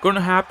is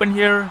gonna happen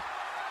here?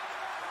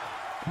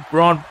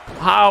 Bron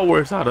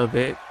powers out of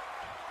it.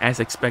 as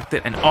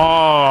expected. And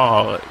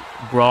oh,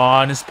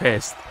 Bron is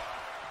pissed.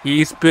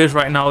 He's pissed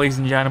right now, ladies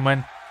and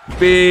gentlemen.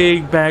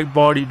 Big back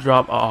body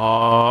drop.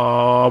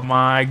 Oh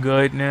my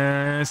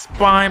goodness.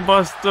 Spine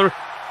buster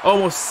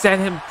almost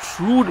sent him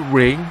through the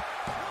ring.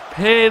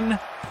 Pin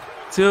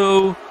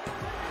 2.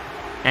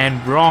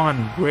 And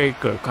Bron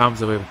Breakker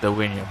comes away with the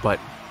win here. But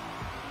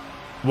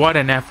what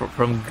an effort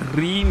from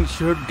green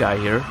shirt guy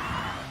here.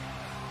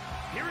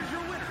 Here is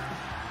your winner,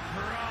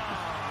 Bron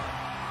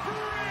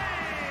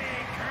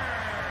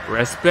Breakker.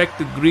 Respect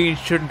the green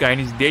shirt guy in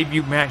his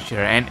debut match here.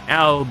 And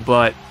L,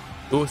 but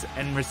it was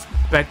an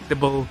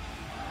respectable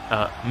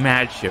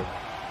match here.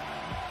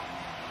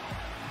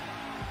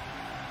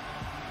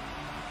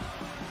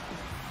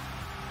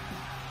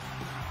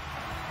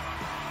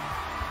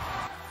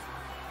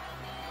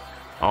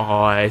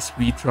 Oh, as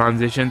we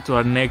transition to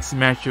our next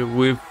match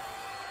with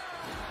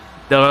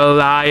the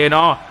Lion.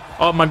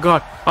 Oh my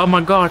god, oh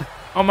my god,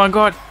 oh my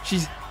god.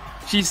 She's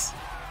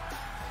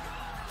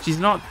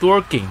not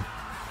twerking.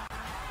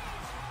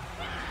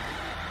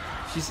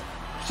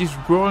 She's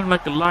roaring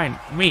like a lion.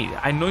 Mate,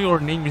 I know your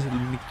name is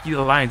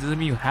Nikkita Lyons. Doesn't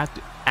mean you have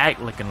to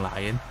act like a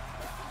lion.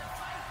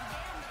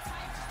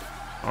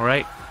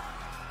 Alright.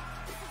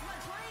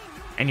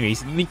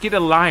 Anyways, Nikkita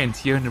Lyons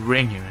here in the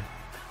ring here.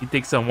 He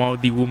takes on one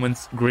of the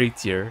women's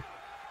greats here.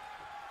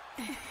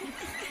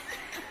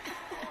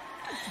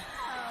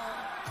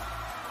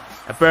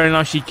 Apparently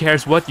now she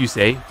cares what you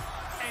say. And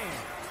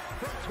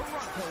from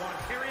Toronto,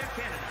 Ontario,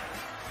 Canada,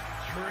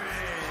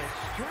 Trish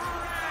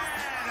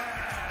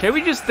Stratus. Can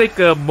we just take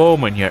a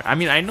moment here? I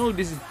mean, I know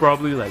this is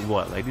probably like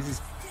what? Like this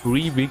is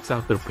 3 weeks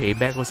after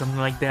Payback or something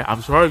like that.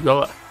 I'm sorry,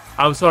 y'all.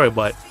 I'm sorry,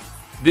 but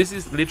this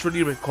is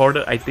literally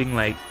recorded, I think,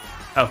 like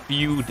a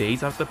few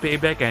days after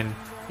Payback, and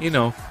you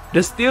know,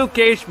 the steel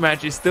cage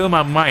match is still in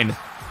my mind.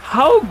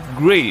 How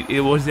great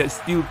it was, that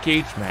steel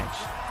cage match.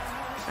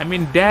 I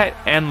mean, that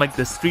and like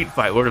the street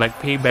fight were like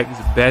Payback's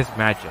best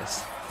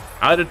matches.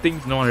 Other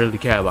things no one really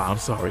care about, I'm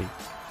sorry.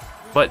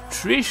 But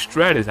Trish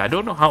Stratus, I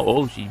don't know how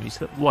old she is.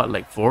 What,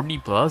 like 40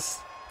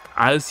 plus?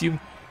 I assume.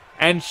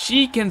 And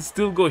she can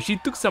still go. She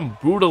took some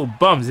brutal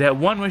bumps. That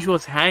one where she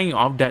was hanging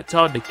off that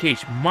top of the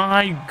cage.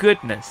 My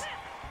goodness.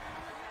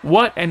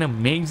 What an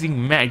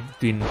amazing match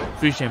between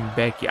Trish and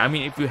Becky. I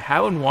mean, if you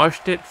haven't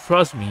watched it,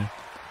 trust me,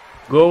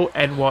 go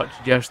and watch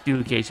their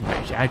steel cage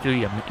match.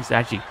 Actually, it's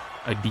actually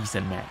a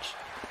decent match.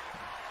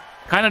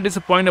 Kind of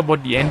disappointed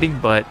about the ending,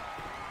 but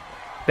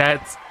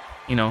that's,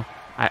 you know,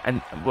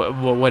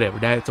 whatever.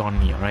 That's on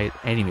me, alright?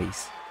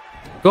 Anyways,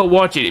 go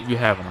watch it if you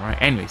haven't, alright?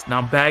 Anyways,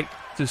 now back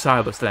to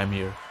Cyberslam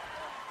here.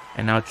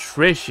 And now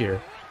Trish here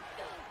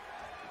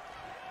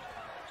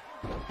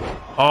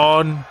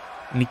on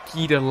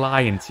Nikkita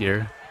Lyons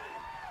here.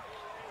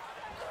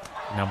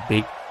 Now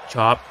big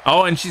chop.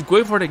 Oh, and she's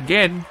going for it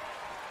again.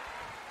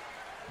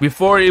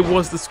 Before it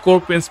was the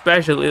Scorpion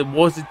special, it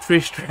was the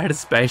Trish Stratus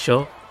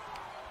special.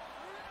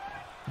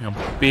 Now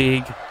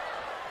big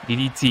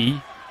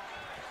DDT.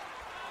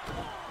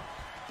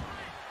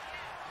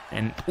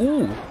 And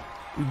ooh,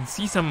 we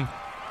see some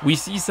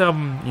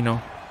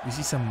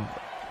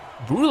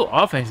brutal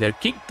offense there.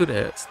 Kick to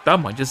the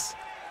stomach. Just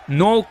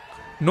no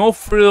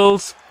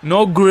frills,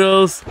 no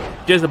grills,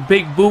 just a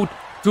big boot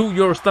to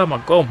your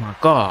stomach. Oh my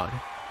god.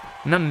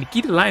 Now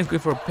Nikkita Lyons going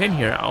for a pin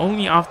here,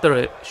 only after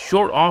a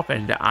short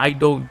offense that I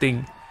don't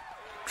think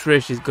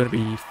Trish is gonna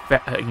be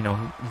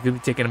gonna be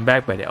taken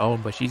back by the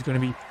own, but she's gonna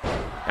be,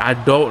 I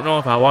don't know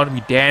if I want to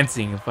be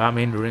dancing if I'm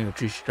in the ring with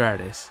Trish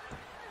Stratus.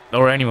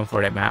 Or anyone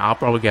for that matter. I'll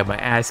probably get my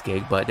ass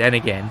kicked, but then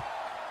again,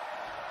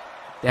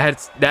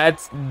 that's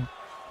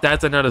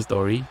another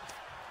story.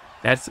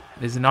 This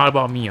is not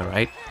about me,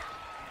 alright?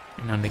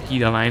 And now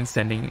Nikkita Lyons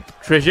sending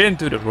Trish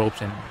into the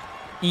ropes and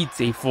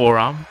eats a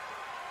forearm.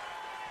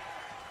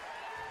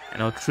 And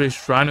now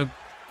Trish trying to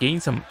gain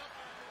some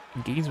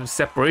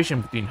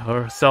separation between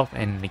herself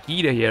and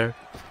Nikkita here.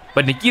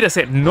 But Nikkita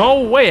said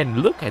no way,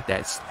 and look at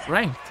that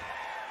strength.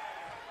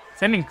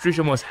 Sending Trish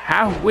almost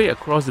halfway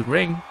across the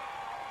ring.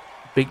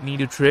 Big knee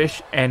to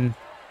Trish, and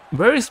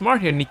very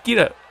smart here,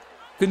 Nikkita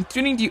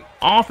continuing the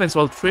offense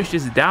while Trish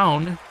is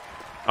down.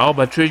 Oh,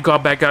 but Trish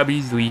got back up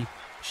easily.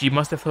 She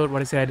must have heard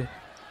what I said.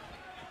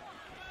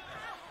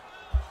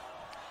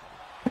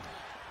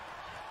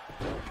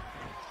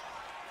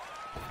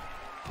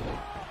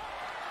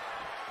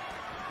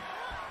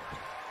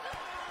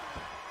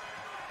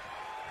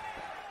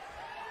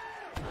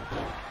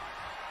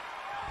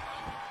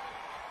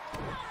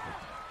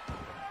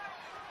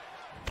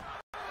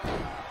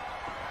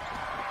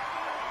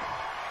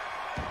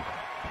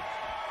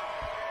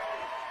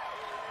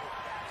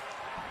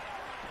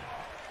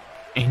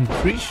 And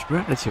Trish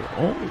Stratus here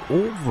all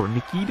over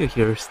Nikkita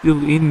here, still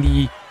in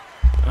the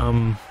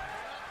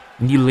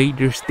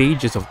later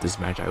stages of this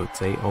match, I would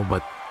say. Oh,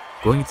 but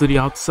going to the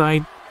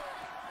outside,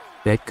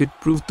 that could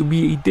prove to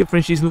be a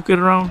difference. She's looking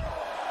around.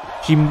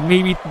 She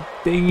maybe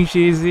thinks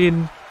she's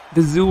in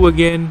the zoo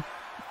again.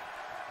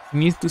 She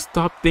needs to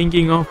stop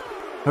thinking of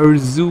her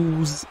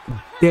zoo's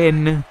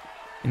den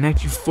and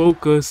actually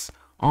focus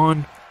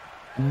on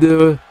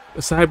the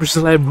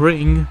Cyberslam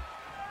ring.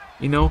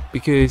 you know,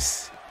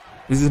 because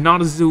this is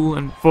not a zoo,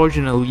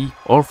 unfortunately,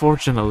 or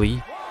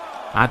fortunately.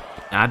 I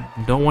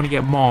don't want to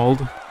get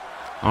mauled.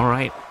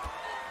 Alright.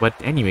 But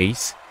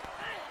anyways,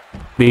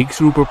 big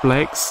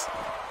superplex.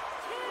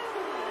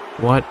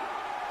 What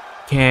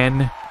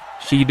can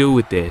she do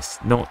with this?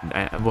 No,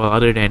 well,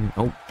 other than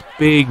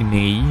big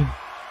knee.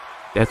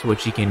 That's what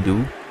she can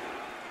do.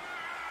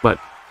 But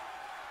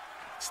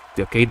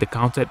okay, the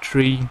count at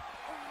 3.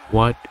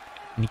 What?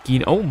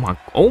 Nikkita?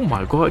 Oh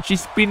my God!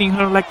 She's spinning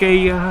her like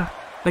a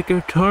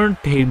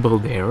turntable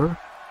there.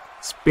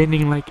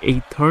 Spinning like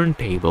a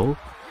turntable.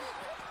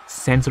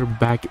 Sends her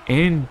back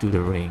into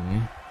the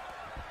ring.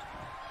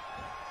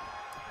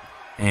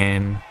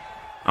 And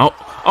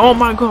oh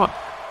my God!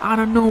 Out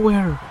of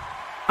nowhere!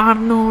 I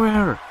don't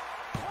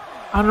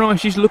know.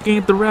 She's looking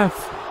at the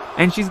ref,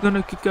 and she's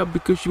gonna kick up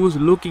because she was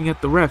looking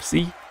at the ref.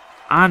 See,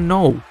 I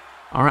know.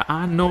 All right,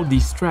 I know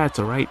these strats.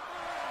 All right,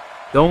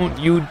 don't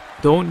you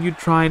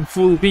try and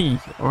fool me.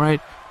 All right,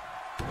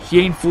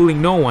 she ain't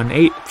fooling no one,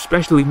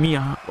 especially me.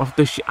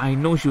 After I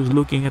know she was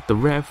looking at the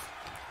ref,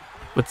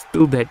 but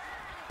still that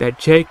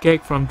check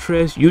kick from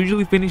Trish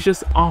usually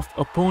finishes off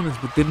opponents,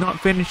 but did not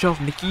finish off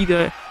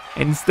Nikkita,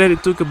 and instead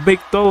it took a big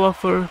toll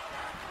off her.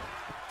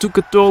 Took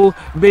a toll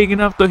big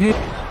enough to hit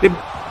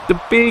the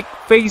big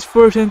face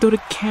first into the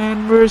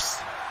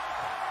canvas.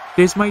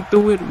 This might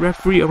do it,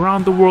 referee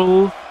around the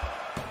world.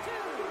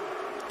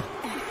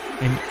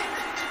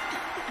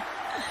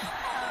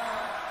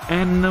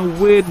 And a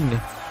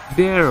win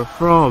there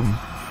from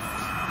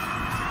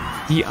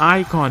the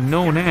icon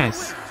known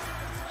as.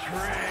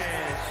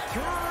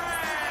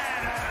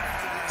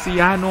 See,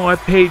 I know I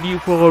paid you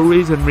for a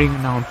reason, ring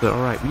announcer.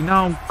 Alright, we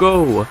now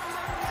go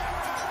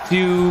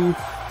to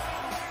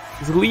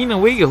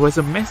Zelina Vega, who has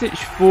a message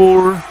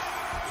for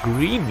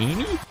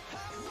greenmeany.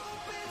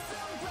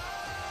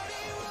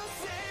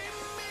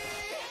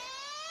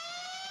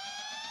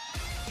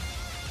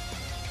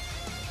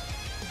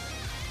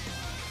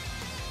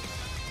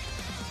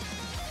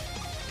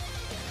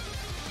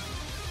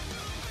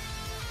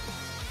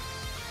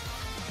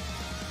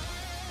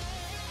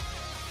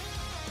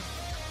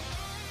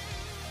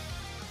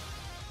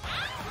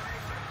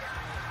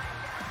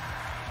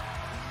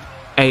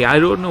 Hey, I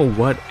don't know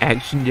what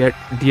action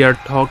they are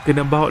talking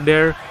about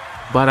there,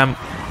 but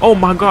oh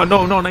my God,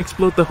 no,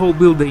 explode the whole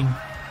building.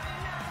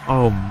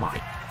 Oh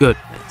my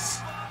goodness.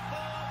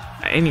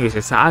 Anyways,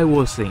 as I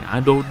was saying,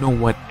 I don't know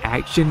what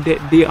action that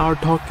they are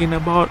talking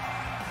about,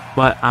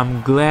 but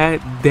I'm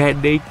glad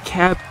that they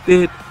kept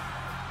it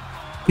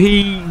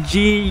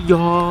PG,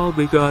 y'all,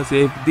 because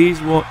if this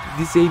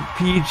ain't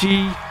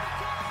PG,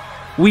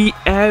 we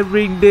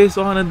airing this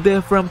on a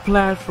different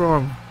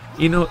platform.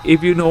 You know,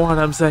 if you know what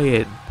I'm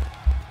saying.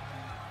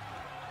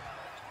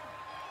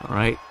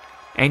 Alright,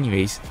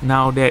 anyways,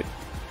 now that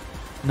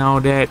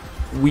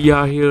we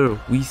are here,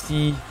 we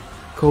see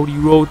Cody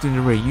Rhodes in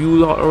the ring. You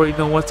lot already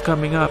know what's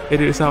coming up.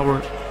 It is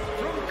our From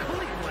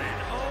Cleveland,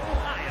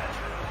 Ohio,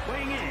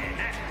 weighing in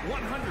at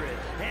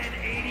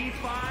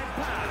 185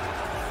 pounds,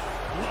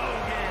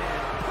 Logan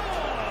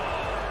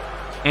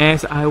Paul.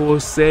 As I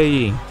was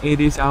saying, it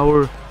is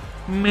our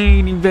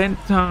main event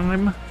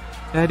time.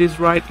 That is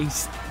right, a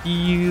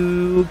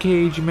steel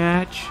cage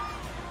match.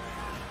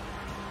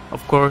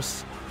 Of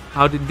course.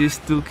 How did this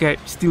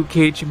steel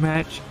cage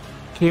match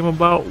came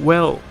about?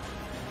 Well,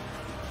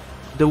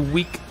 the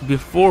week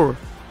before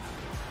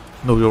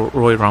the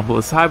Royal Rumble,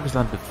 the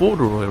Cyberslam before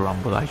the Royal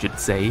Rumble, I should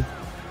say.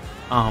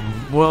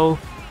 Well,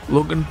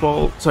 Logan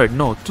Paul, sorry,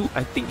 no,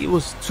 I think it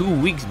was 2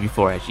 weeks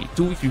before actually.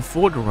 2 weeks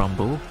before the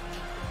Rumble,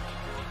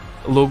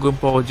 Logan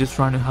Paul was just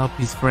trying to help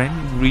his friend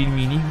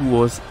greenmeany, who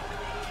was,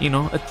 you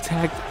know,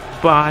 attacked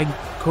by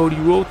Cody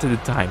Rhodes at the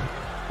time.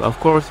 But of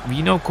course,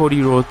 we know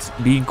Cody Rhodes,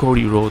 being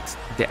Cody Rhodes,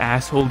 the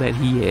asshole that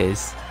he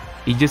is,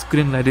 he just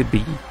couldn't let it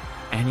be,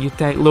 and he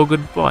attacked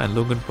Logan Paul. And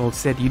Logan Paul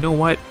said, "You know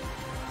what?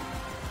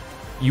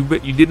 You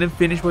didn't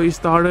finish what you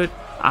started.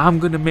 I'm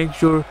gonna make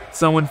sure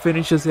someone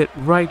finishes it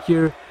right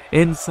here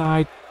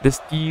inside the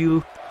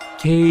steel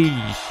cage.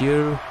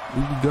 Here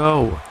we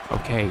go."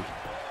 Okay.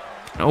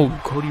 Oh,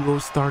 Cody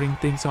Rhodes starting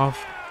things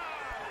off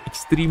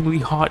extremely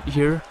hot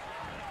here.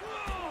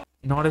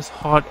 Not as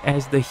hot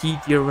as the heat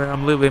here where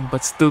I'm living,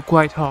 but still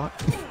quite hot.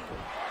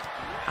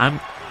 I'm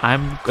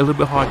a little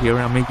bit hot here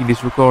when I'm making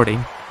this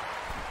recording.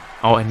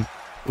 Oh, and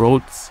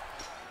Rhodes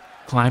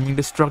climbing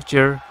the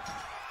structure.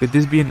 Could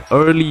this be an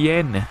early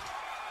end?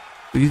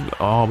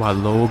 Oh, by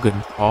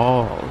Logan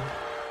Paul.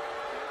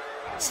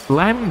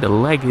 Slamming the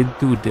leg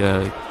into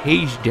the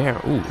cage there.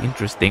 Oh,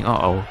 interesting.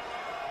 Uh-oh.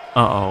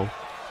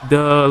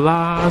 The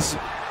last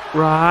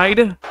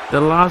ride.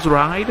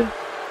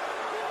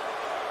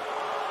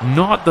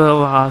 Not the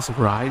last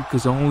ride,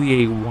 because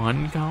only a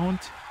 1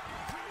 count.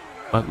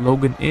 But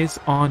Logan is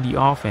on the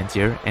offense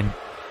here, and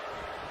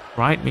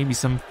right, maybe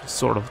some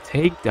sort of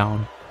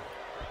takedown.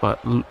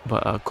 But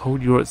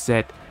Cody Rhodes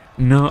said,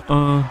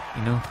 "Nuh-uh,"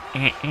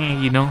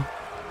 you know.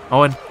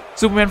 Oh, and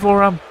Superman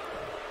forearm.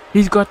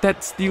 He's got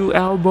that steel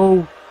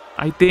elbow,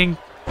 I think,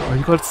 or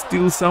he got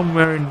steel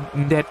somewhere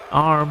in that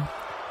arm.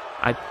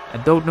 I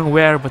don't know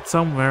where, but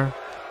somewhere.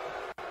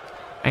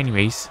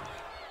 Anyways.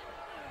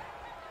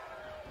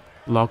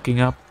 Locking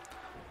up.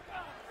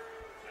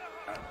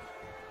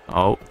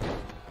 Oh.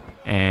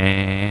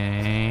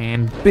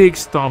 And big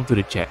stomp to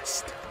the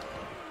chest.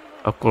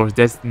 Of course,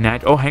 that's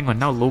not. Oh, hang on.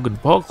 Now Logan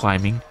Paul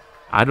climbing.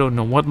 I don't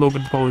know what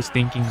Logan Paul is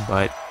thinking,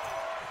 but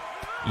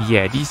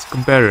yeah, these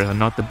competitors are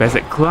not the best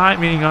at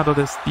climbing out of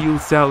the steel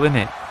cell in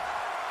it.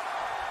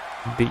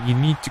 You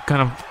need to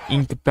kind of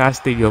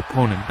incapacitate your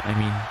opponent. I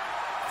mean,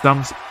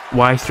 some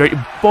wide straight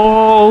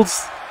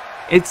balls.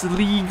 It's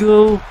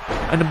legal.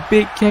 And a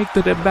big kick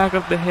to the back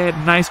of the head.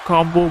 Nice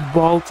combo.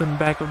 Balls and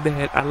back of the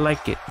head. I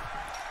like it.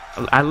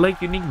 I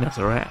like uniqueness,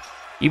 alright?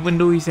 Even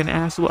though he's an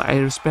asshole, I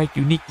respect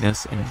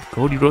uniqueness. And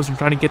Cody Rhodes is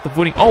trying to get the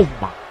footing. Oh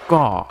my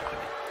god.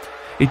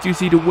 Did you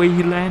see the way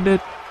he landed?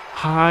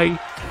 High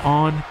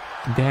on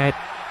that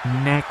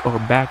neck, or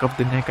back of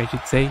the neck, I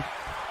should say.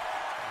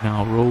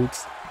 Now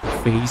Rhodes.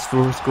 Face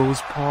first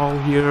goes Paul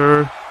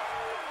here.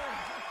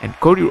 And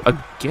Cody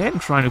again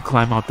trying to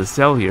climb out the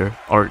cell here.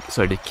 Or,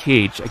 sorry, the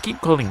cage. I keep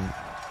calling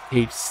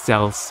cage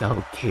cell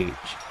cage.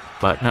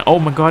 But now, oh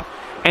my god.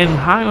 And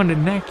high on the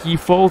neck, he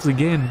falls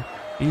again.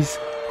 He's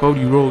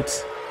Cody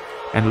Rhodes.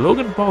 And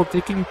Logan Paul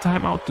taking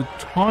time out to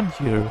taunt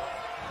here.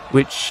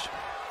 Which,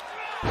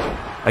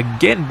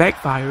 again,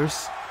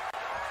 backfires.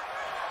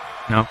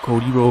 Now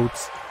Cody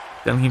Rhodes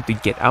telling him to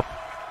get up.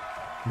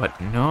 But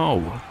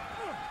no.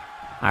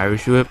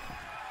 Irish whip.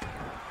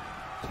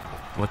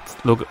 What's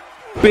Logan?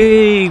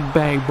 Big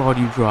back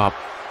body drop.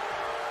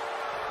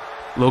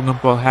 Logan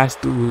Paul has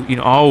to, you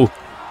know, oh,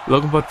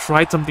 Logan Paul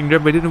tried something there,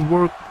 but it didn't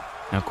work.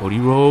 Now Cody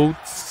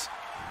Rhodes.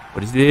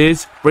 What is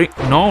this?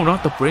 No,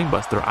 not the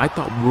brainbuster. I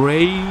thought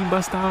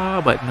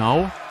brainbuster, but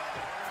no.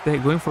 They're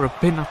going for a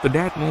pin after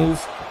that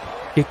move.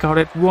 Kick out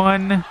at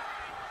 1.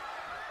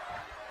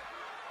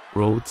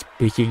 Rhodes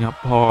picking up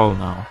Paul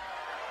now.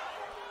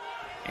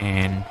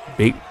 And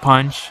big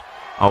punch.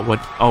 Oh, what?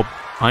 Oh,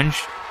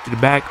 punch to the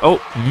back.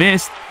 Oh,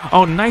 missed.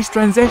 Oh, nice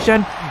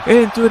transition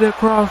into the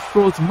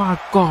crossroads. My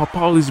god,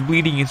 Paul is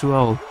bleeding as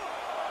well.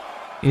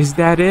 Is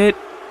that it?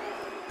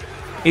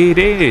 It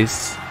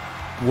is.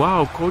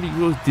 Wow, Cody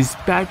Rhodes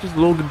dispatches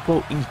Logan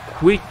Paul in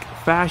quick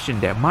fashion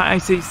there. Might I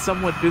say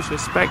somewhat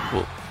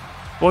disrespectful.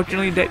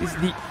 Fortunately, that is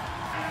the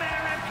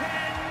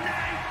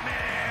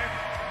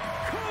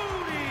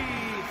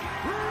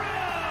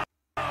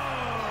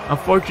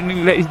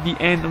Unfortunately, that is the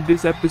end of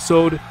this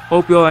episode.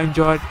 Hope you all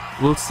enjoyed.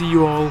 We'll see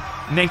you all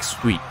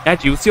next week.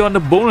 Actually, we'll see you on the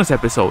bonus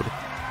episode.